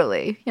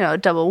 Totally.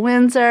 Double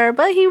Windsor,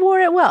 but he wore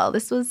it well.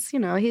 This was, he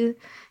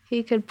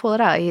could pull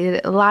it out. He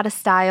had a lot of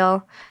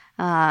style.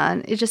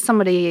 It's just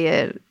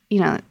somebody,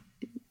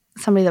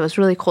 somebody that was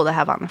really cool to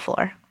have on the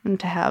floor and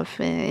to have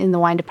in the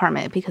wine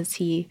department, because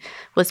he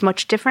was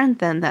much different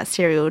than that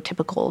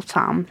stereotypical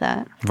Tom.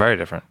 Very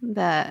different.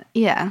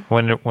 Yeah.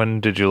 When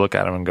did you look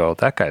at him and go,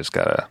 that guy's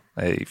got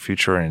a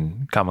future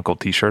in comical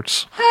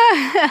T-shirts?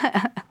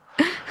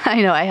 I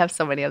know. I have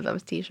so many of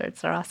those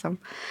T-shirts. They're awesome.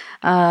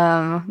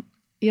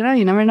 You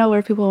never know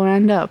where people will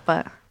end up,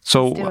 but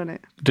so doing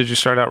it. Did you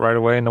start out right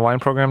away in the wine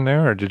program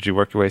there, or did you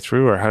work your way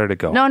through, or how did it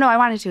go? No, I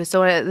wanted to.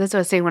 So that's what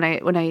I was saying.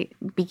 When I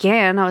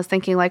began, I was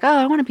thinking like, oh,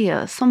 I want to be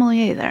a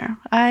sommelier there.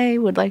 I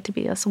would like to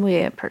be a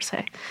sommelier per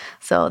se.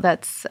 So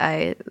that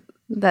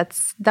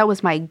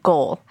was my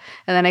goal.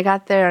 And then I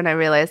got there and I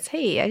realized,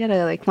 hey, I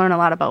gotta learn a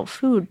lot about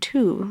food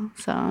too.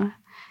 So,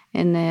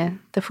 and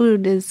the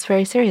food is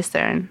very serious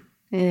there, and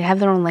they have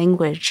their own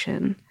language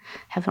the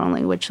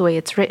way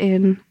it's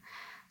written.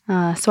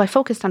 So I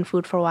focused on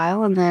food for a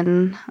while, and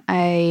then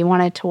I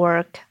wanted to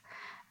work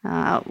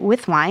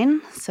with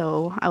wine.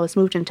 So I was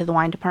moved into the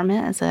wine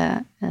department as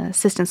an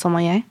assistant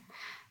sommelier.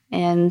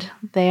 And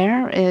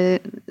there,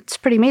 it's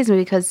pretty amazing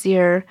because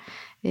you're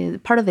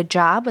part of the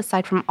job,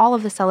 aside from all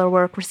of the cellar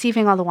work,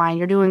 receiving all the wine,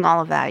 you're doing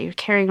all of that. You're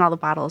carrying all the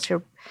bottles.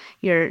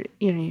 You're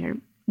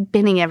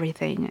binning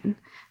everything. And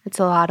it's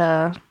a lot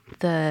of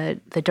the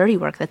dirty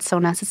work that's so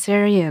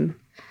necessary and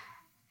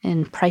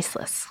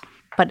priceless.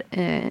 But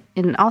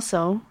and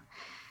also,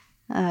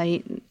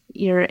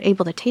 you're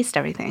able to taste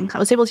everything. I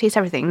was able to taste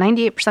everything.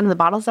 98% of the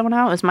bottles that went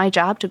out, it was my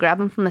job to grab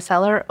them from the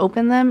cellar,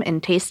 open them,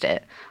 and taste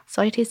it.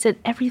 So I tasted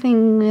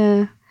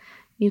everything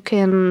you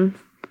can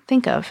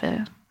think of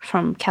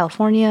from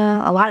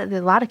California. A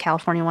lot of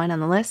California wine on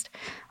the list.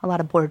 A lot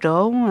of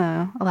Bordeaux,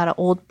 a lot of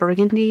Old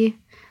Burgundy,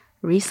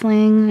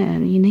 Riesling,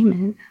 and you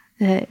name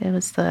it. It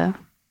was the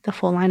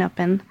full lineup,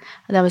 and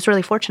I was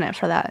really fortunate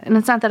for that. And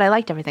it's not that I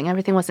liked everything.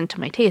 Everything wasn't to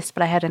my taste,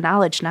 but I had a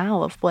knowledge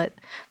now of what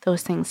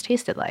those things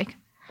tasted like.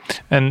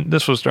 And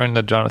this was during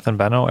the Jonathan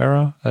Beno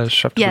era as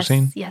chef de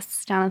cuisine?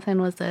 Yes. Jonathan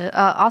was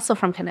also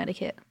from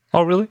Connecticut.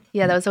 Oh, really?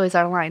 Yeah, that was always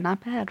our line.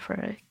 Not bad for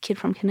a kid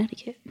from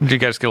Connecticut. Did you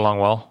guys get along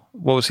well?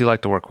 What was he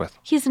like to work with?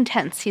 He's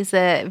intense. He's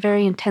a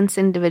very intense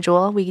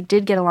individual. We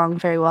did get along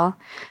very well,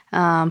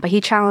 but he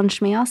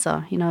challenged me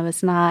also. You know, it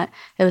was not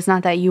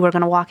that you were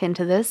going to walk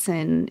into this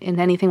and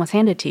anything was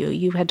handed to you.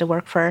 You had to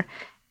work for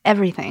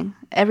everything,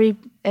 every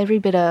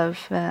bit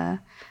of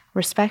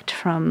respect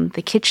from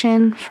the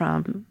kitchen,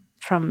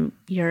 from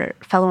your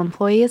fellow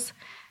employees.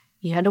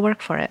 You had to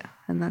work for it.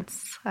 And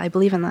I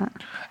believe in that.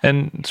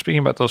 And speaking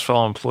about those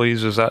fellow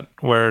employees, is that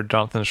where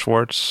Jonathan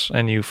Schwartz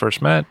and you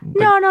first met?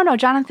 No.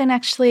 Jonathan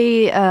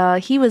actually,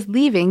 he was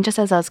leaving just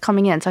as I was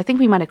coming in. So I think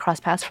we might have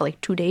crossed paths for like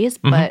 2 days.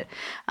 But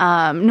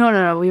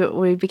no.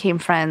 We became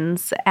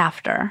friends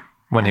after.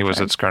 When he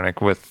was at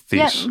Skurnik with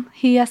these?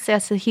 Yeah,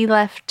 yes. He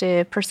left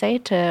per se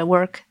to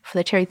work for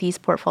the Cherry Thies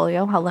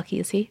portfolio. How lucky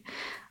is he?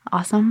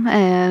 Awesome.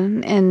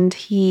 And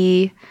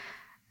he...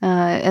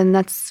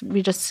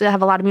 we just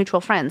have a lot of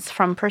mutual friends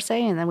from Per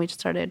Se, and then we just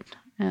started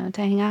to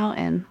hang out,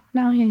 and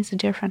now he's a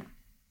dear friend.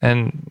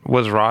 And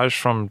was Raj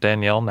from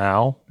Danielle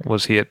Now?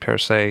 Was he at Per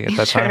Se at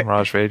that time,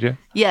 Raj Vaidya?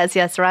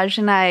 Yes. Raj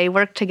and I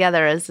worked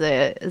together as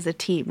a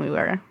team. We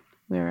were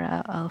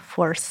a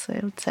force, I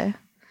would say.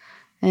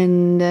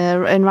 And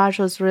Raj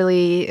was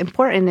really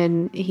important,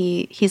 and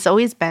he's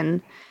always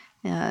been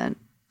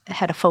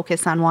had a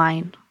focus on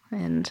wine,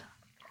 and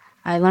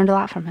I learned a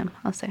lot from him,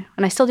 I'll say.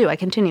 And I still do. I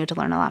continue to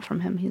learn a lot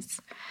from him. He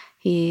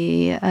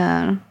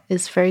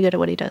is very good at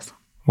what he does.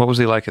 What was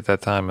he like at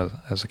that time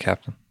as a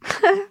captain?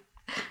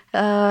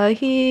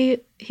 He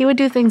would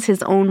do things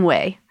his own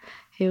way.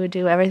 He would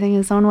do everything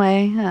his own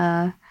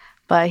way.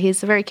 But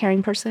he's a very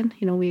caring person.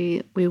 You know,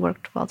 we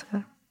worked well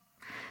together.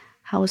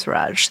 How was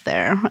Raj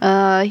there?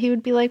 He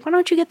would be like, why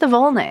don't you get the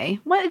Volnay?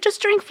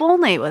 Just drink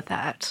Volnay with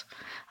that.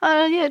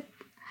 Yeah. You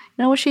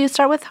know, what should you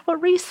start with? How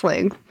about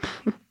Riesling?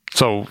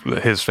 So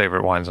his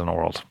favorite wines in the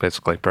world,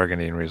 basically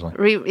Burgundy and Riesling.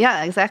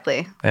 Yeah,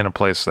 exactly. In a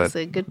place that... It's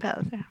a good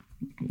palate there.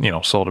 You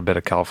know, sold a bit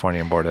of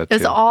California and Bordeaux, too. It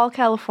was all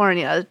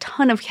California, a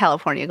ton of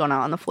California going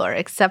on the floor,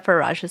 except for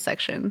Raj's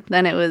section.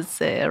 Then it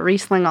was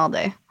Riesling all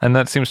day. And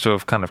that seems to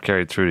have kind of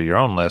carried through to your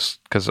own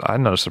list, because I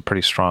noticed a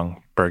pretty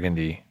strong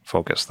Burgundy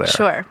focus there.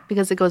 Sure,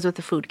 because it goes with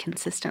the food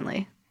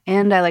consistently.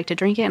 And I like to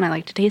drink it, and I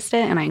like to taste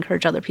it, and I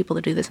encourage other people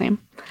to do the same.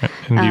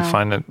 And do you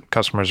find that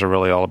customers are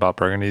really all about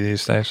Burgundy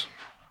these days?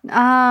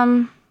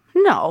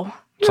 No,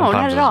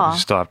 not at all. You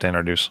still have to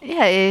introduce.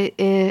 Yeah,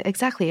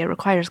 exactly. It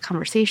requires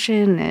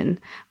conversation,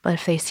 but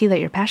if they see that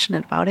you're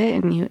passionate about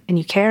it and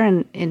you care,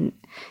 and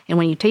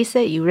when you taste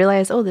it, you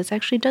realize, oh, this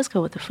actually does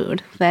go with the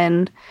food.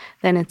 Then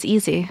it's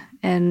easy,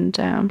 and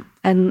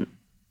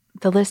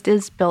the list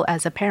is built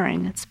as a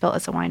pairing. It's built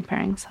as a wine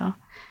pairing. So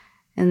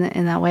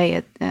in that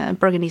way,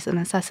 Burgundy's a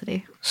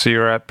necessity. So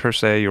you're at Per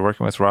Se. You're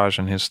working with Raj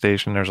and his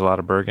station. There's a lot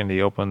of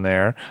Burgundy open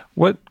there.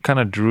 What kind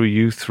of drew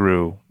you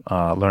through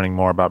learning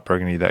more about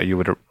Burgundy that you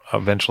would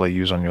eventually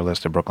use on your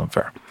list at Brooklyn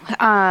Fare?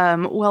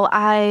 Well,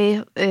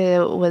 I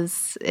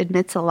was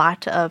amidst a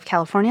lot of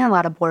California, a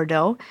lot of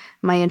Bordeaux.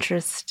 My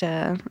interest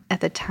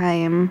at the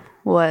time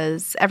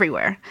was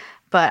everywhere,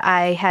 but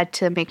I had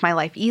to make my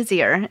life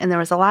easier, and there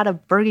was a lot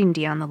of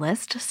Burgundy on the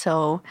list,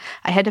 so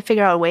I had to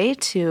figure out a way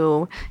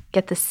to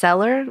get the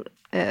cellar.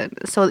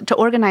 So to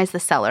organize the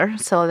cellar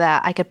so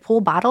that I could pull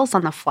bottles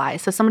on the fly.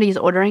 So somebody's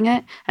ordering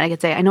it, and I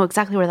could say, I know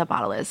exactly where that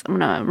bottle is. I'm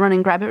going to run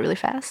and grab it really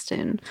fast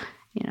and,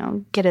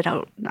 get it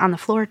out on the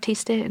floor,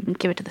 taste it, and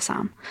give it to the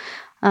som.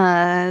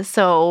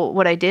 So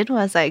what I did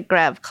was I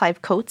grabbed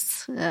Clive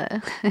Coates.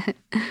 The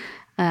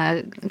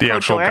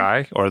actual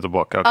guy or the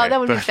book? Okay. Oh, that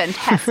would be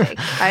fantastic.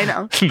 I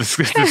know.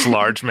 this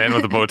large man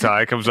with a bow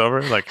tie comes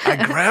over, like, I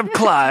grabbed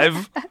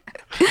Clive.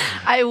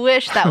 I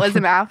wish that was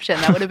an option.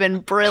 That would have been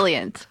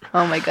brilliant.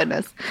 Oh, my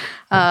goodness.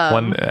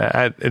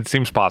 It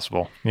seems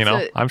possible.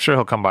 So, I'm sure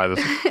he'll come by this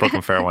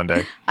Brooklyn Fare one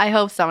day. I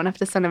hope so. I'm going to have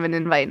to send him an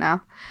invite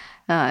now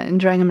and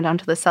drag him down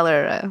to the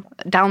cellar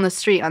down the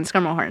street on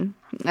Schermerhorn.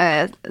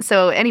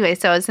 So I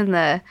was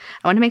I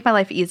wanted to make my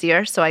life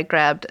easier, so I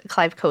grabbed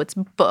Clive Coates'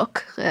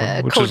 book,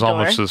 which Code is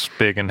almost as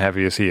big and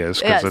heavy as he is,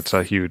 because it's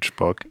a huge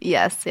book.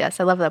 Yes,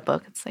 I love that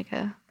book. It's like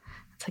an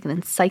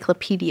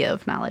encyclopedia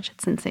of knowledge.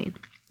 It's insane.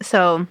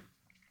 So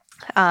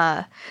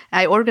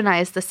I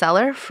organized the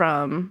cellar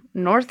from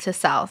north to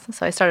south.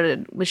 So I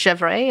started with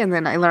Gevrey, and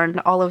then I learned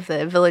all of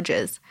the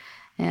villages,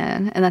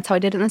 and that's how I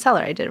did it in the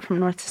cellar. I did it from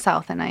north to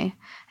south, and I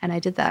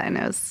did that, and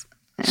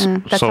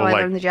That's so how I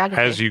like, learned the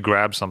geography. as you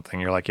grab something,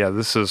 you're like, yeah,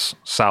 this is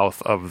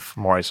south of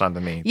Maurice Saint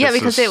Denis. Yeah, This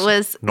because is it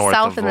was north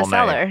south of in the Volnay.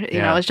 cellar.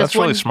 You know, it was just that's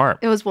really one, smart.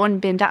 It was one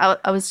bin down.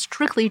 I was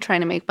strictly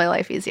trying to make my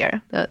life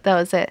easier. That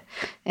was it.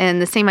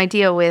 And the same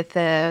idea with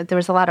there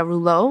was a lot of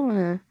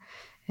rouleau.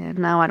 And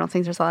now I don't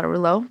think there's a lot of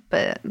rouleau,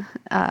 but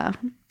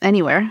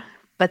anywhere.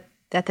 But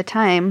at the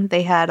time,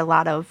 they had a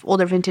lot of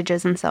older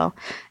vintages,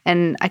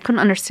 and I couldn't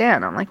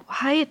understand. I'm like,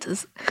 why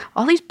does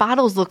all these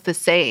bottles look the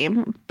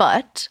same?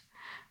 But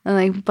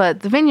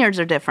the vineyards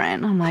are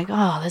different. I'm like,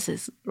 oh, this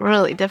is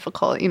really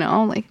difficult, you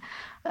know? Like,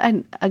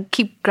 I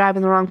keep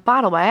grabbing the wrong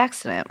bottle by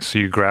accident. So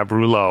you grab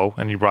rouleau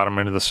and you brought them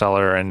into the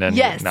cellar, and then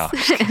Yes. no.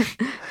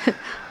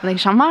 Like,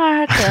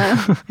 Jean-Marc,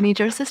 need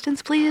your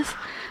assistance, please?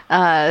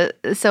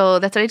 So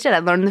that's what I did. I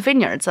learned the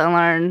vineyards. I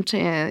learned,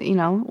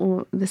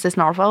 this is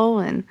Norvaux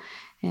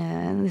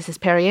and this is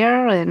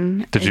Perrier.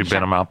 And Did you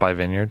bin them out by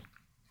vineyard?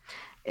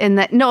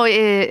 No,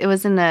 it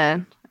was in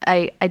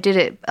I did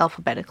it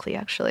alphabetically,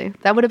 actually.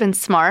 That would have been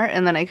smart,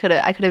 and then I could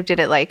have did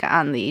it like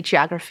on the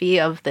geography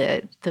of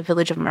the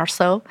village of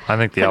Meursault. I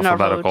think the Put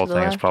Norvaux alphabetical to the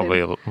thing is left probably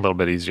a little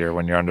bit easier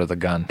when you're under the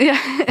gun.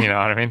 Yeah. You know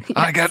what I mean?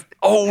 I got,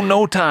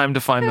 no time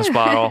to find this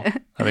bottle.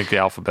 I think the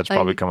alphabet's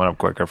probably coming up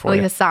quicker for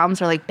you. The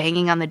Psalms are like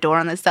banging on the door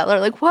in the cellar,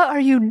 like, what are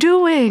you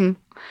doing?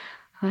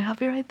 I'm like, I'll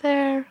be right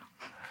there.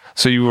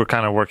 So you were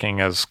kind of working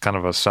as kind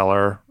of a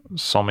cellar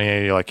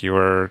sommelier, like you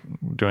were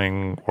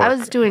doing work? I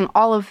was doing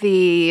all of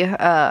the,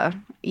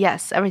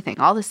 everything,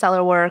 all the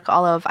cellar work,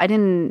 I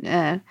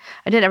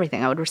did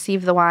everything. I would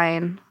receive the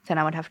wine, then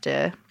I would have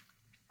to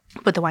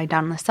put the wine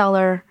down in the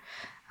cellar.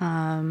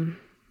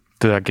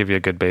 Did that give you a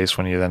good base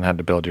when you then had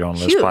to build your own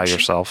list by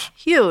yourself?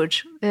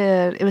 Huge.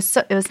 It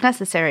was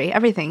necessary.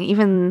 Everything,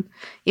 even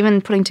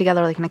putting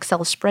together like an Excel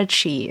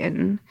spreadsheet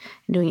and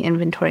doing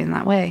inventory in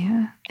that way.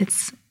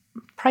 It's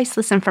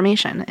priceless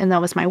information, and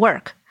that was my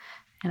work.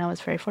 And I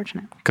was very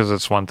fortunate. Because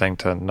it's one thing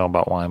to know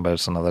about wine, but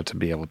it's another to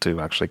be able to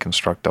actually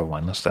construct a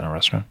wine list in a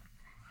restaurant.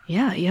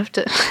 Yeah, you have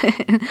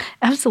to.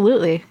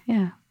 Absolutely.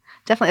 Yeah,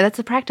 definitely. That's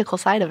the practical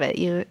side of it.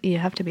 You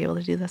have to be able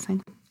to do those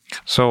things.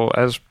 So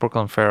as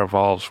Brooklyn Fare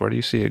evolves, where do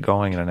you see it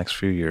going in the next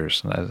few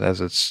years?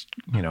 As it's,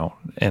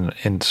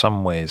 in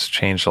some ways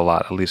changed a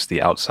lot, at least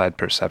the outside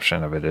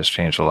perception of it has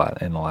changed a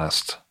lot in the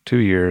last 2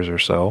 years or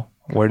so.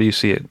 Where do you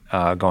see it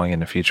going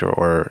in the future,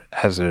 or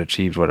has it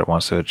achieved what it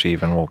wants to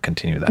achieve and will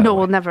continue that? No,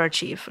 we'll never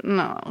achieve.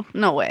 No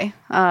way.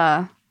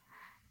 No.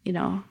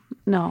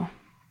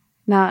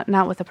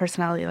 Not with a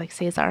personality like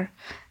Cesar.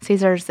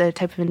 Cesar's the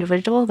type of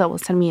individual that will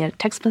send me a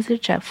text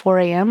message at 4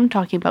 a.m.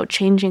 talking about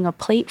changing a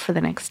plate for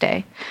the next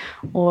day,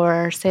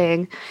 or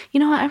saying,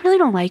 I really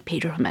don't like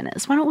Pedro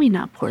Jimenez. Why don't we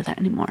not pour that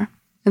anymore?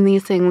 And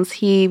these things,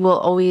 he's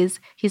always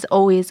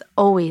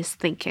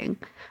thinking,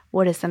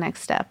 what is the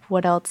next step?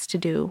 What else to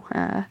do?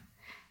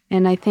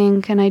 And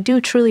I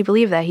do truly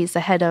believe that he's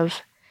ahead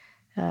of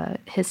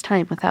his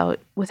time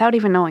without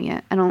even knowing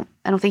it. I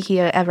don't think he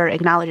ever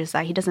acknowledges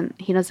that. He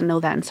doesn't know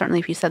that, and certainly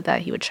if you said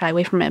that, he would shy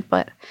away from it.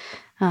 But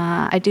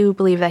I do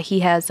believe that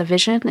he has a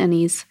vision, and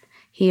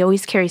he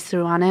always carries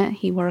through on it.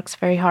 He works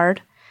very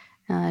hard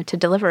to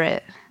deliver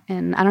it,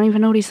 and I don't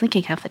even know what he's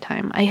thinking half the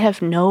time. I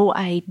have no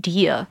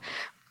idea,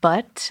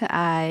 but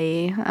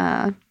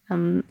I'm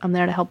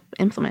there to help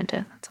implement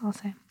it. That's all I'll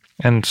say.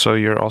 And so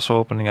you're also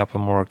opening up a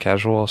more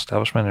casual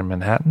establishment in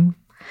Manhattan?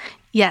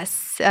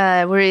 Yes,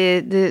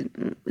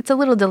 it's a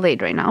little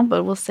delayed right now,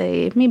 but we'll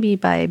say maybe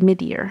by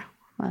mid-year,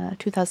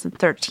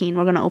 2013,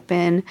 we're going to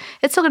open.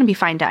 It's still going to be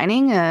fine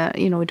dining.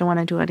 We don't want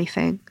to do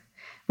anything.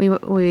 We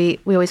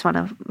always want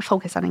to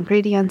focus on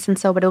ingredients,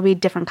 but it'll be a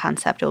different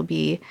concept. It'll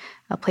be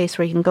a place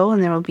where you can go,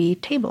 and there will be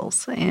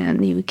tables,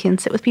 and you can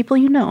sit with people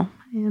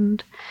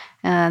and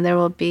there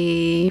will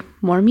be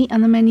more meat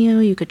on the menu.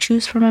 You could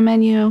choose from a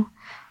menu.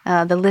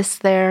 The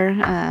list there,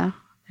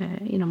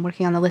 I'm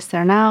working on the list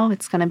there now.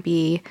 It's going to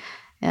be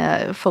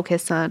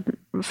focused on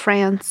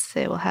France.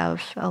 It will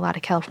have a lot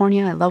of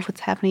California. I love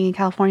what's happening in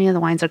California. The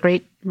wines are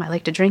great. I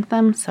like to drink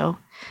them. So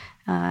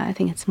I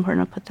think it's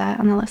important to put that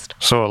on the list.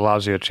 So it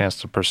allows you a chance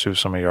to pursue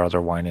some of your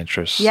other wine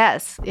interests.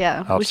 Yes,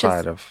 yeah. Which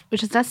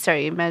is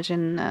necessary.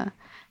 Imagine,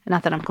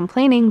 not that I'm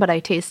complaining, but I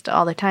taste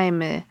all the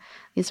time.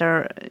 These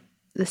are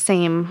the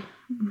same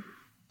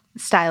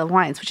style of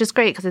wines, which is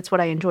great because it's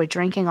what I enjoy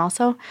drinking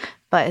also.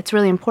 But it's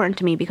really important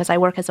to me because I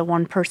work as a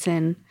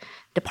one-person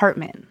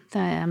department.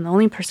 I'm the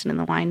only person in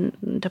the wine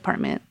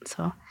department,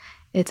 so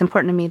it's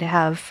important to me to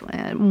have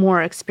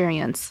more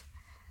experience.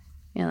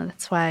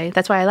 That's why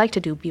I like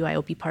to do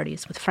BYOB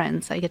parties with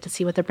friends. I get to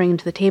see what they're bringing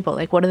to the table.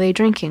 Like, what are they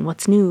drinking?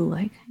 What's new?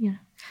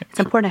 It's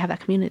important to have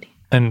that community.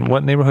 And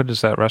what neighborhood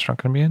is that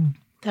restaurant going to be in?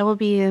 That will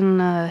be in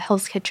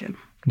Hell's Kitchen.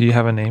 Do you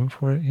have a name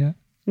for it yet?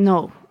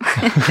 No.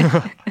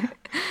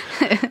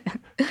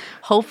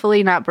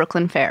 Hopefully not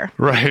Brooklyn Fare.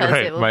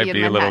 Right. Might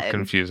be a little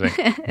confusing.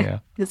 Yeah.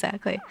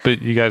 Exactly.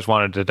 But you guys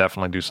wanted to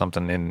definitely do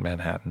something in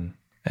Manhattan.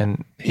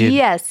 And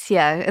yes,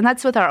 yeah, and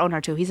that's with our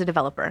owner too. He's a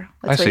developer.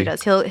 That's what he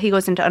does. He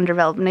goes into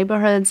undeveloped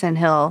neighborhoods and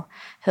he'll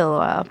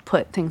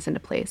put things into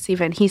place.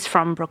 Even he's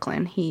from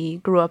Brooklyn. He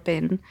grew up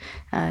in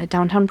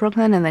downtown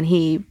Brooklyn, and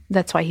then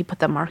that's why he put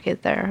the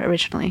market there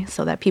originally,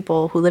 so that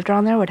people who lived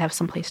around there would have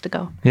some place to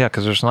go. Yeah,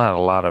 because there's not a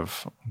lot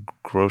of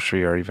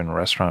grocery or even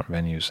restaurant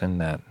venues in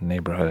that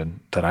neighborhood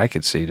that I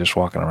could see just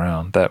walking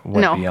around that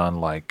went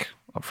beyond like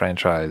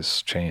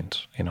franchise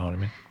chains. You know what I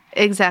mean?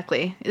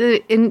 Exactly.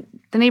 In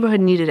the neighborhood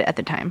needed it at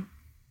the time.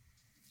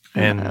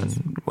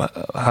 And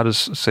how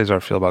does Cesar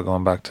feel about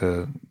going back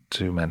to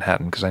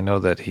Manhattan? Because I know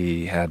that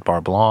he had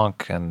Bar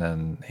Blanc, and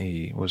then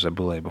he was at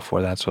Boulé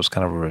before that, so it's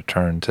kind of a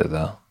return to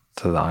the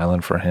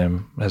island for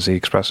him. Has he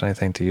expressed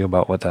anything to you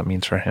about what that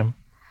means for him?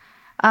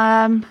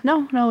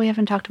 No, we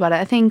haven't talked about it.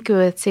 I think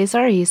with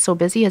Cesar, he's so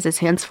busy, he has his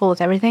hands full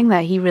with everything,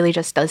 that he really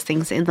just does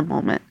things in the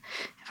moment.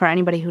 For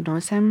anybody who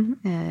knows him,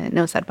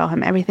 knows that about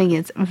him. Everything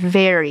is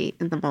very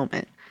in the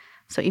moment.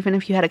 So even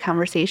if you had a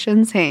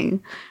conversation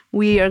saying,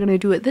 we are going to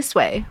do it this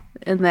way,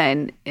 and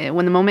then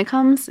when the moment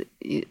comes,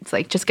 it's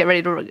like, just get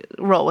ready to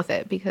roll with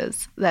it,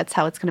 because that's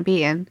how it's going to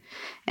be. And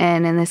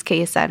in this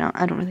case, I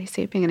don't really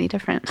see it being any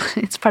different.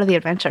 It's part of the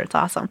adventure. It's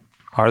awesome.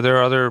 Are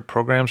there other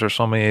programs or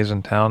sommeliers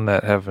in town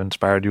that have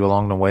inspired you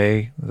along the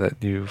way, that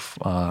you've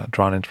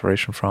drawn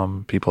inspiration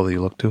from, people that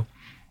you look to?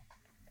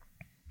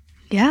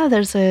 Yeah,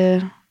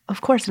 of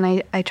course.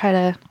 And I try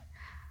to,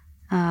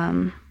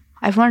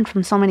 I've learned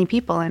from so many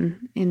people,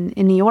 and in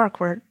New York,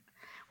 we're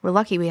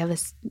lucky. We have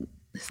this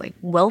like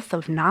wealth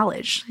of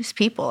knowledge. These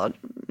people are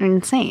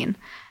insane.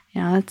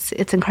 You know,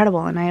 it's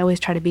incredible, and I always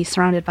try to be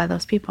surrounded by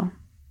those people.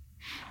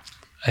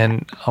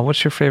 And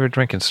what's your favorite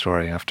drinking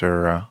story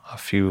after a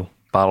few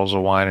bottles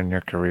of wine in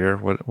your career?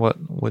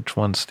 Which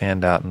ones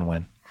stand out and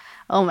when?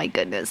 Oh my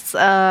goodness.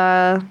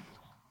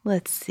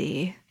 Let's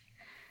see.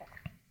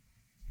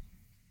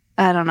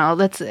 I don't know.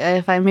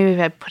 If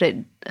I put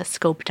a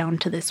scope down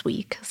to this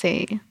week,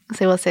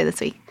 we'll say this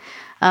week.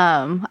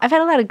 I've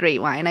had a lot of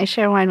great wine. I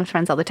share wine with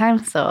friends all the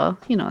time, so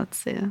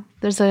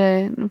there's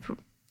a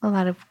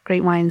lot of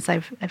great wines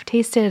I've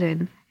tasted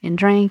and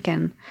drank,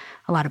 and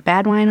a lot of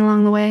bad wine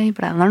along the way,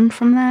 but I learned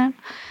from that.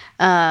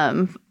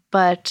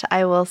 But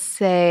I will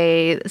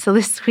say, so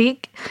this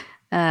week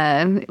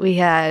we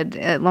had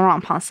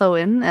Laurent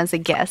Pinceau in as a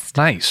guest.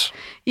 Nice.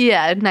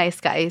 Yeah, nice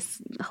guy.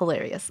 He's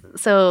hilarious.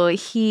 So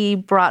he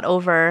brought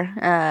over,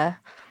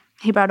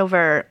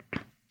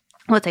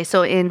 let's say,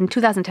 so in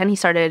 2010, he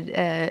started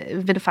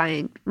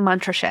vinifying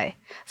Montrachet.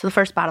 So the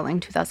first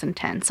bottling,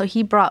 2010. So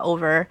he brought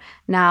over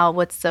now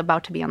what's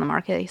about to be on the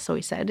market. So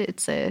he said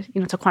it's a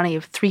quantity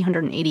of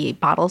 388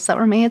 bottles that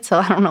were made. So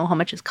I don't know how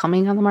much is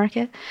coming on the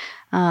market.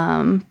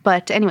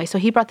 But anyway, so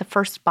he brought the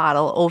first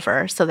bottle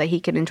over so that he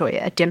could enjoy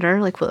it at dinner,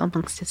 like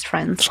amongst his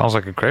friends. Sounds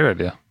like a great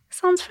idea.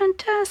 Sounds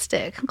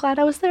fantastic. I'm glad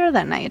I was there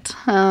that night.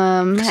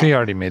 He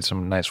already made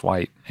some nice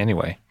white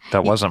anyway.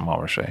 That wasn't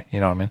Montrachet. You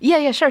know what I mean?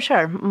 Yeah, sure.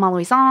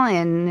 Malvoisin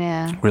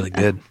and really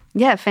good.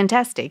 Yeah,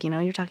 fantastic.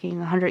 You're talking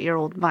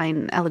 100-year-old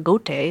vine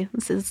Aligote.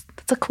 That's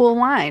a cool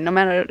wine. No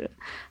matter,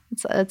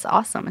 it's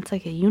awesome. It's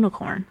like a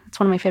unicorn. It's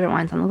one of my favorite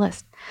wines on the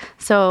list.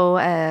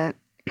 So,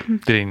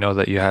 did he know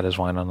that you had his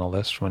wine on the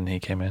list when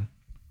he came in?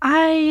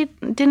 I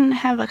didn't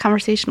have a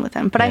conversation with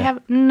him, but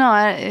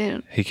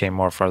he came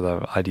more for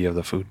the idea of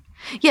the food.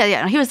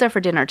 Yeah. He was there for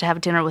dinner, to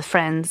have dinner with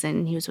friends,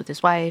 and he was with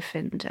his wife,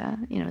 and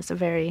it was a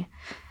very.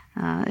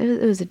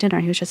 It was a dinner.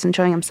 He was just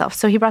enjoying himself.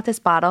 So he brought this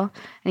bottle,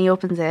 and he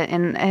opens it,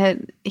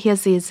 and he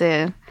has these.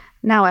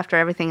 Now, after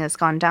everything has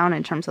gone down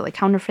in terms of like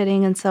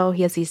counterfeiting, and so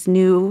he has these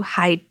new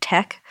high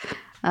tech.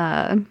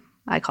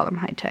 I call them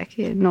high tech.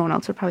 No one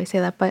else would probably say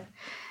that, but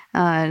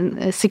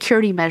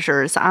security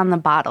measures on the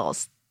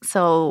bottles.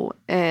 So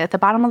at the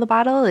bottom of the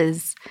bottle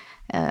is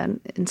an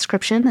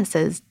inscription that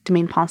says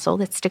Domaine Pinceau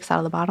that sticks out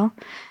of the bottle.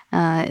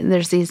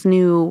 There's these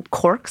new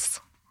corks.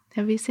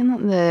 Have you seen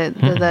them?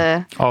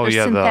 The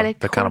synthetic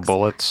the kind of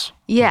bullets.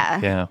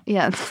 Yeah.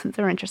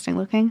 They're interesting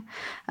looking.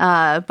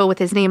 But with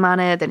his name on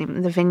it,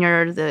 the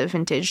vineyard, the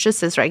vintage,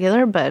 just as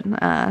regular, but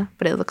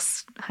it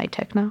looks high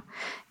tech now,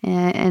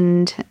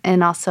 and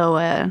also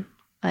a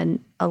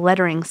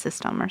lettering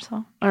system or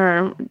so.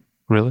 Or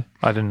really,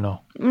 I didn't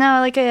know. No,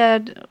 like how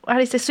do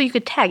you say? So you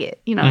could tag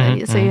it, you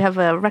have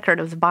a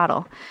record of the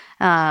bottle.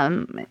 I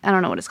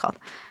don't know what it's called.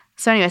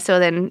 So anyway, so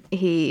then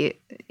he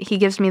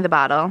gives me the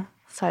bottle.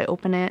 So I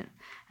open it,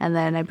 and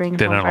then I bring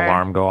it over. Did an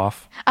alarm go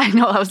off? I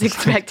know. I was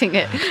expecting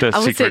it. The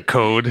secret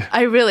code.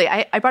 I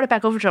brought it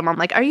back over to him. I'm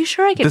like, are you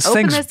sure I can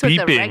open this with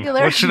a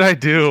regular? What should I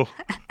do?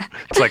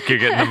 It's like you're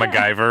getting the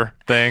MacGyver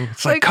thing.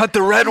 It's like cut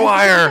the red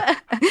wire.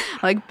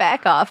 Like,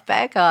 back off.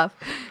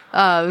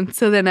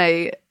 So then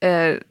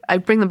I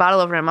bring the bottle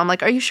over to him. I'm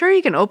like, are you sure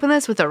you can open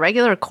this with a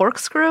regular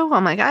corkscrew?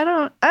 I'm like, I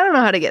don't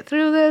know how to get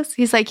through this.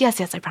 He's like, yes,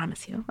 I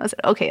promise you. I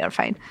said, okay,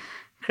 fine.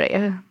 Great.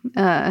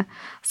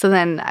 So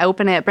then I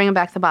open it, bring him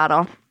back the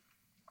bottle,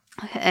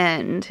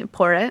 and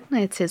pour it.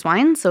 It's his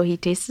wine, so he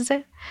tastes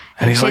it.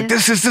 And he's like,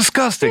 this is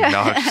disgusting. Yeah. No,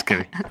 I'm just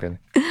kidding.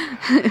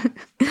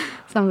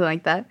 Something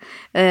like that.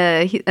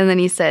 And then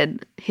he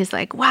said, he's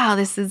like, wow,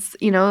 this is,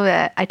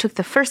 I took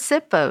the first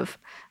sip of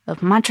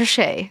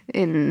Montrachet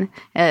in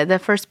the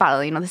first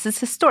bottle. This is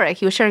historic.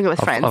 He was sharing it with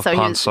friends. Of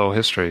Ponceau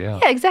history, yeah.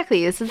 Yeah,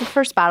 exactly. This is the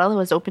first bottle that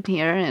was opened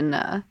here.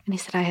 And he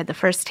said, I had the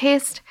first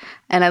taste.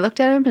 And I looked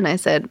at him and I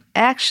said,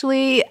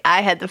 actually,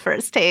 I had the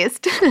first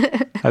taste.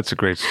 That's a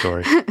great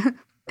story.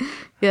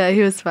 Yeah,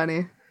 he was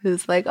funny. He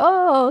was like,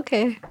 oh,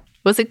 okay.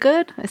 Was it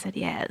good? I said,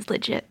 yeah, it was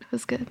legit. It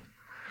was good.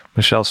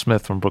 Michelle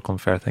Smith from Brooklyn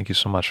Fare, thank you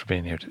so much for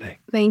being here today.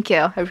 Thank you.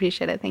 I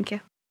appreciate it. Thank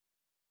you.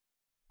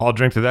 All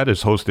Drink to That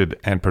is hosted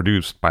and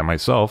produced by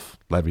myself,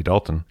 Levi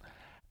Dalton.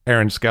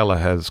 Aaron Scala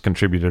has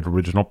contributed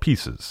original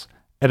pieces.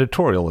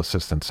 Editorial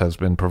assistance has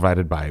been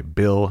provided by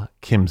Bill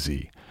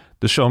Kimsey.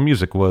 The show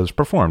music was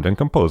performed and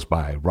composed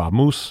by Rob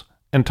Moose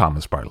and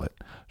Thomas Bartlett.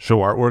 Show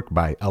artwork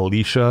by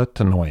Alicia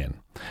Tenoyan.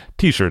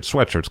 T-shirts,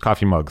 sweatshirts,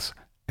 coffee mugs,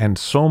 and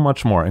so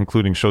much more,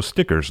 including show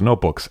stickers,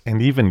 notebooks,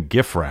 and even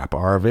gift wrap,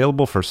 are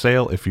available for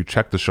sale if you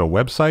check the show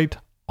website,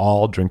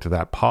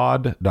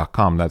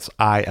 alldrinktothatpod.com. That's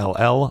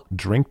ILL,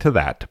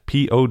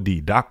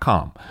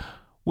 drinktothatpod.com,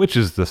 which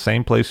is the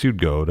same place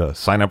you'd go to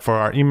sign up for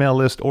our email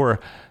list or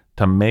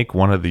to make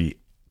one of the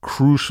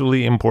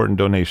crucially important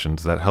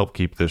donations that help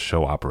keep this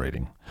show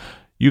operating.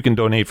 You can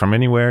donate from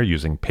anywhere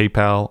using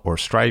PayPal or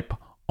Stripe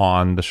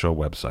on the show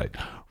website.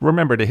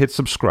 Remember to hit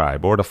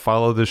subscribe or to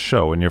follow this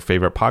show in your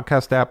favorite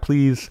podcast app,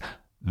 please.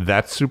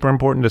 That's super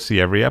important to see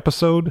every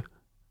episode.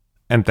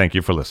 And thank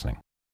you for listening.